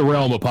 within the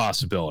realm of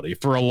possibility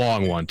for a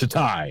long one to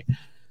tie.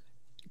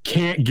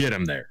 Can't get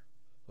him there.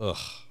 Ugh.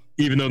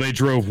 Even though they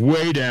drove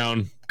way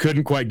down,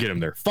 couldn't quite get him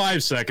there.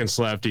 5 seconds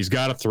left. He's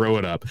got to throw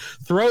it up.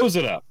 Throws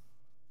it up.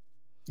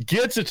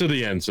 Gets it to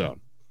the end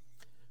zone.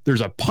 There's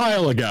a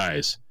pile of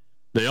guys.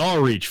 They all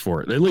reach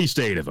for it. At least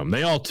 8 of them.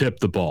 They all tip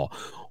the ball.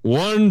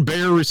 One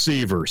Bear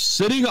receiver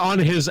sitting on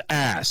his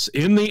ass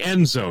in the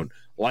end zone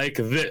like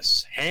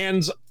this,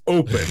 hands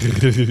open.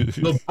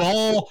 The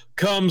ball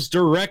comes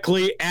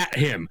directly at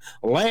him,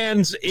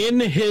 lands in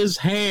his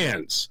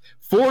hands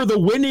for the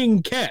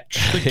winning catch,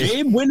 the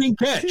game-winning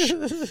catch.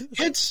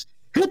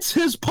 Hits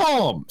his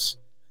palms.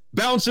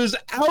 Bounces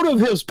out of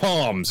his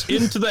palms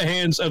into the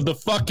hands of the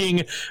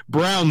fucking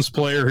Browns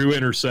player who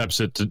intercepts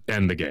it to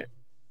end the game.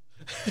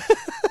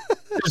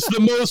 It's the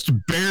most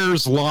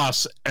Bears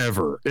loss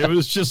ever. It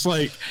was just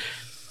like,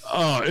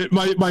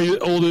 my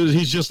oldest,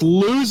 he's just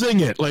losing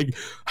it. Like,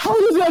 how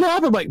does that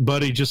happen? Like,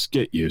 buddy, just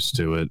get used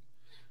to it.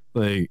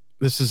 Like,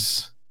 this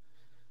is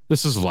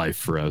life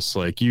for us.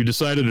 Like, you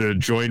decided to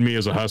join me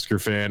as a Husker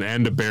fan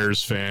and a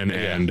Bears fan,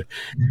 and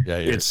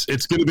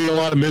it's going to be a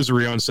lot of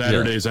misery on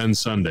Saturdays and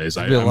Sundays.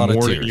 I'm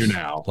warning you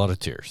now. A lot of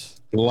tears.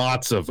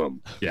 Lots of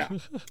them. Yeah.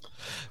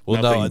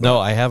 Well, no,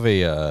 I have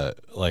a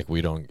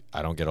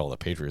I don't get all the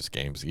Patriots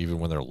games, even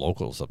when they're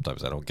local.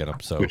 Sometimes I don't get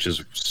them. So, which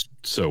is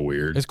so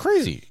weird. It's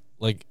crazy.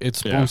 Like, it's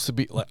supposed to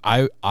be like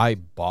I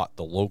bought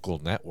the local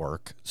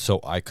network so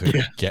I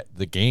could get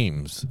the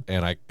games,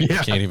 and I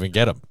can't even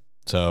get them.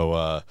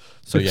 So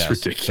yeah,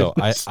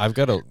 ridiculous. So I've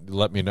got to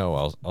let me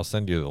know. I'll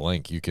send you the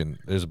link. You can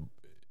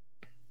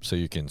so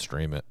you can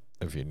stream it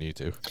if you need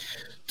to.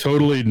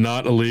 Totally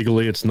not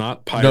illegally. It's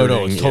not pirating.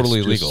 No, it's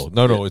totally legal.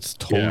 No, it's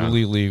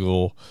totally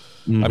legal.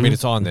 Mm-hmm. I mean,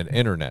 it's on the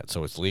internet,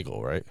 so it's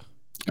legal, right?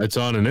 It's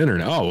on an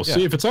internet. Oh, well, Yeah.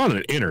 see, if it's on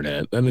an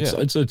internet, then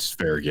it's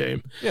fair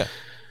game. Yeah.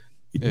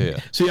 Yeah.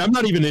 See, I'm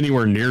not even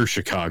anywhere near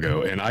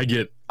Chicago, and I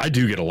do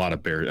get a lot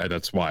of Bears.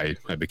 That's why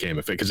I became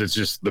a fan, because it's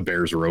just the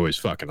Bears are always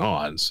fucking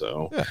on.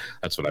 So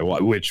that's what I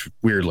want. Which,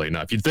 weirdly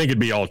enough, you'd think it'd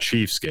be all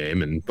Chiefs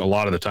game, and a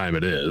lot of the time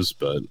it is.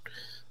 But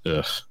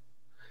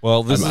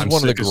well, this is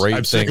one of the great I'm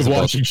things sick of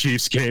about watching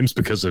Chiefs games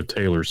because of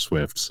Taylor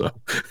Swift. So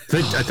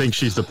I think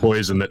she's the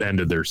poison that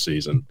ended their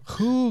season.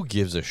 Who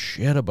gives a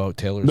shit about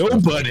Taylor Swift?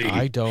 Nobody.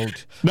 I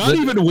don't. Not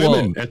even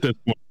women at this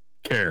point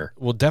care.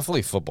 Well,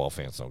 definitely football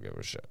fans don't give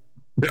a shit.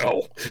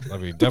 No. I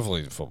mean,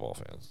 definitely football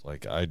fans.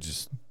 Like, I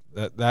just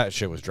that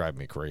shit was driving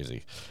me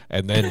crazy.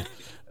 And then,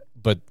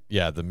 but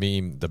yeah, the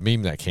meme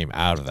that came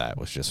out of that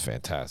was just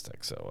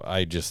fantastic. So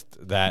I just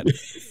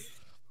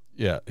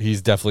yeah,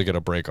 he's definitely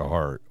gonna break a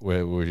heart.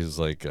 Which is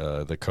like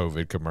the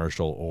COVID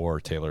commercial or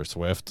Taylor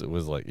Swift. It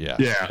was like, yeah.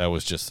 That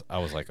was just. I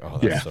was like, oh,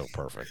 that's so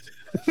perfect.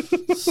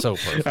 So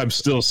perfect. I'm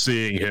still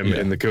seeing him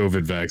in the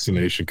COVID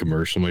vaccination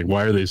commercial. I'm like,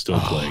 why are they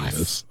still playing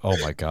this? Oh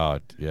my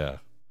god, yeah.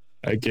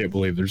 I can't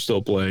believe they're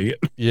still playing it.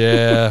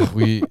 Yeah,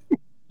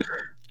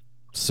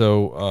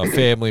 So a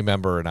family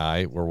member and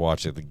I were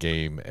watching the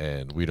game,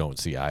 and we don't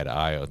see eye to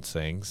eye on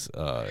things.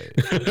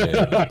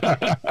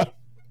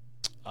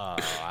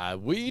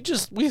 We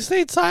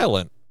stayed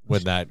silent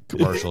when that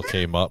commercial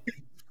came up.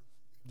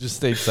 Just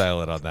stayed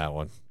silent on that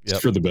one. Yep.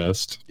 It's for the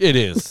best. It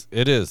is.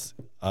 It is.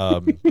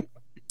 I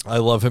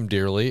love him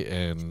dearly,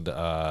 and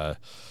I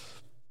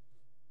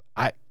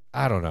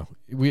don't know.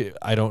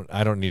 I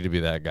don't need to be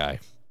that guy.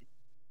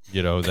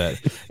 You know, that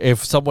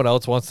if someone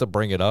else wants to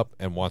bring it up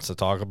and wants to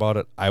talk about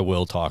it, I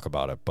will talk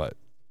about it. But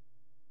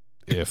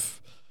if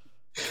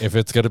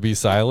it's going to be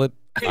silent,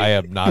 I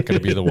am not going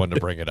to be the one to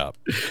bring it up.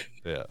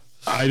 Yeah.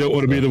 I don't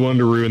want to be the one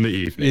to ruin the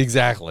evening.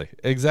 Exactly.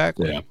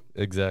 Yeah.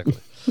 Exactly.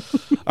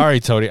 All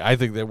right, Tony, I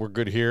think that we're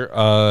good here.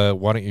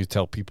 Why don't you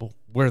tell people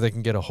where they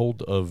can get a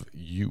hold of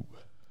you?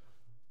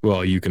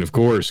 Well, you can, of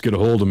course, get a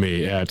hold of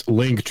me at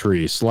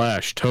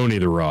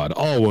Linktree/TonyTheRod,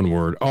 all one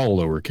word, all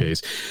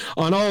lowercase,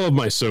 on all of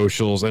my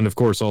socials, and, of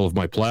course, all of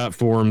my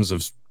platforms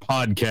of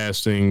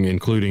podcasting,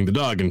 including the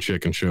Dog and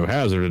Chicken Show,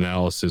 Hazard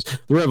Analysis, the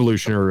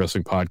Revolutionary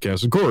Wrestling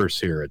Podcast, of course,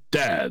 here at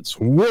Dad's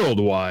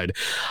Worldwide.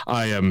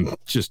 I am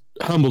just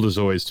humbled, as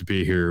always, to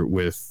be here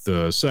with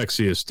the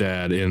sexiest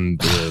dad in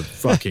the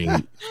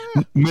fucking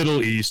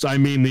Middle East. I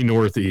mean the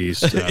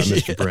Northeast,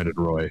 Mr. Brendan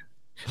Roy.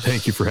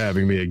 Thank you for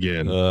having me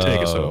again.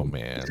 Take us home. Oh,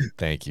 man.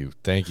 Thank you,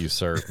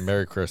 sir.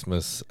 Merry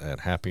Christmas and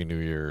Happy New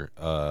Year.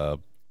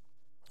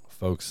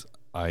 Folks,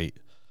 I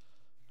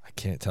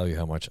can't tell you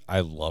how much I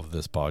love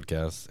this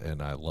podcast,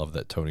 and I love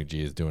that Tony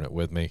G is doing it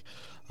with me.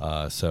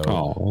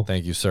 So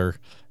thank you, sir.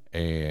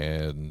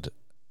 And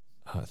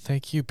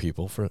thank you,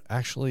 people, for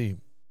actually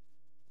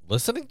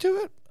listening to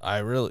it. I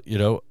really,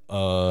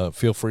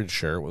 feel free to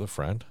share it with a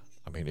friend.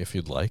 I mean, if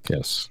you'd like.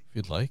 Yes. If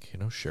you'd like,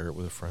 share it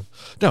with a friend.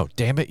 No,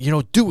 damn it.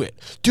 Do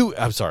it. Do it.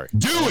 I'm sorry.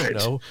 Do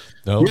it.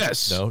 No.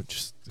 Yes. No,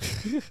 just.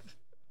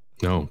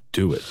 No,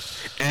 do it.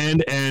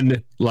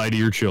 And lie to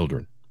your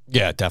children.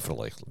 Yeah,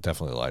 definitely.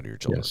 Definitely lie to your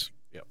children. Yes.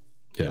 Yep.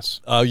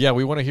 Yes. Yeah,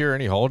 we want to hear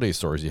any holiday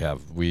stories you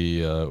have.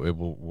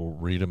 We'll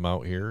read them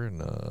out here and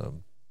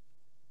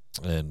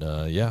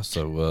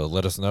so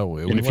let us know.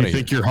 And if you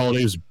think your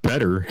holiday is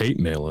better, hate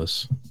mail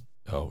us.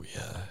 Oh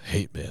yeah,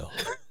 hate mail.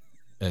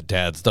 At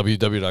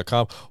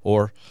dadsww.com,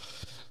 or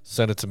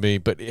send it to me.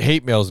 But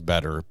hate mail is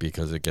better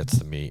because it gets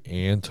to me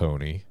and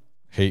Tony.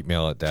 Hate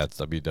mail at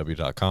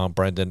dadsww.com,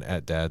 Brendan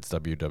at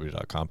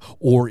dadsww.com,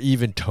 or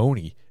even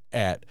Tony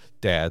at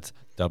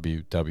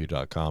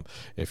dadsww.com.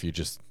 If you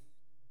just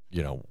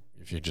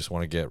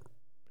want to get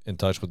in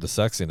touch with the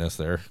sexiness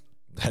there,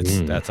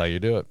 that's how you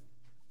do it.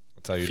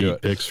 That's how you do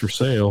it. Pics for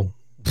sale.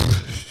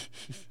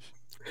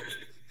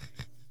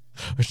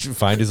 We should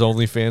find his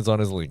OnlyFans on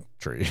his link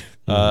tree.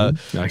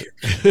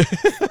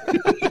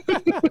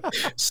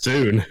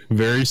 Soon,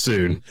 very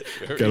soon.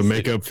 Got to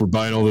make up for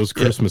buying all those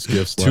Christmas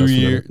gifts. 2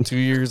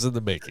 years in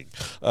the making.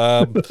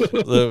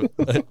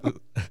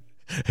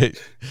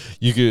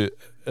 You could,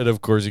 and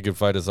of course, you can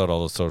find us on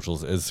all the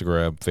socials: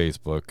 Instagram,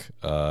 Facebook.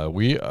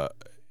 We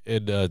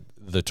in the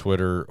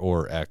Twitter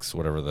or X,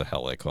 whatever the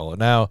hell they call it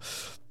now.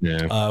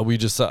 Yeah. I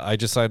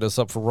just signed us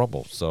up for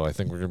Rumble, so I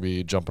think we're gonna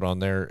be jumping on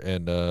there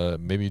and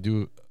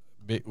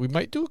we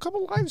might do a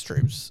couple live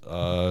streams.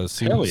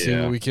 See what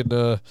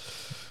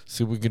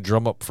we can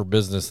drum up for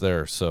business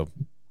there. So,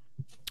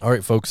 all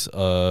right, folks.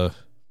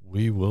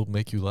 We will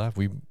make you laugh.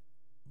 We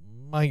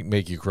might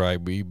make you cry.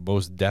 We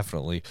most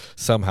definitely,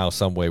 somehow,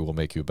 some way, will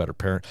make you a better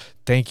parent.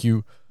 Thank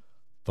you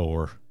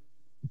for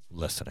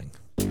listening.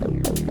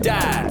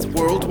 Dads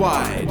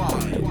Worldwide.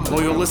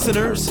 Loyal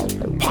listeners,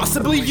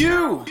 possibly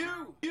you.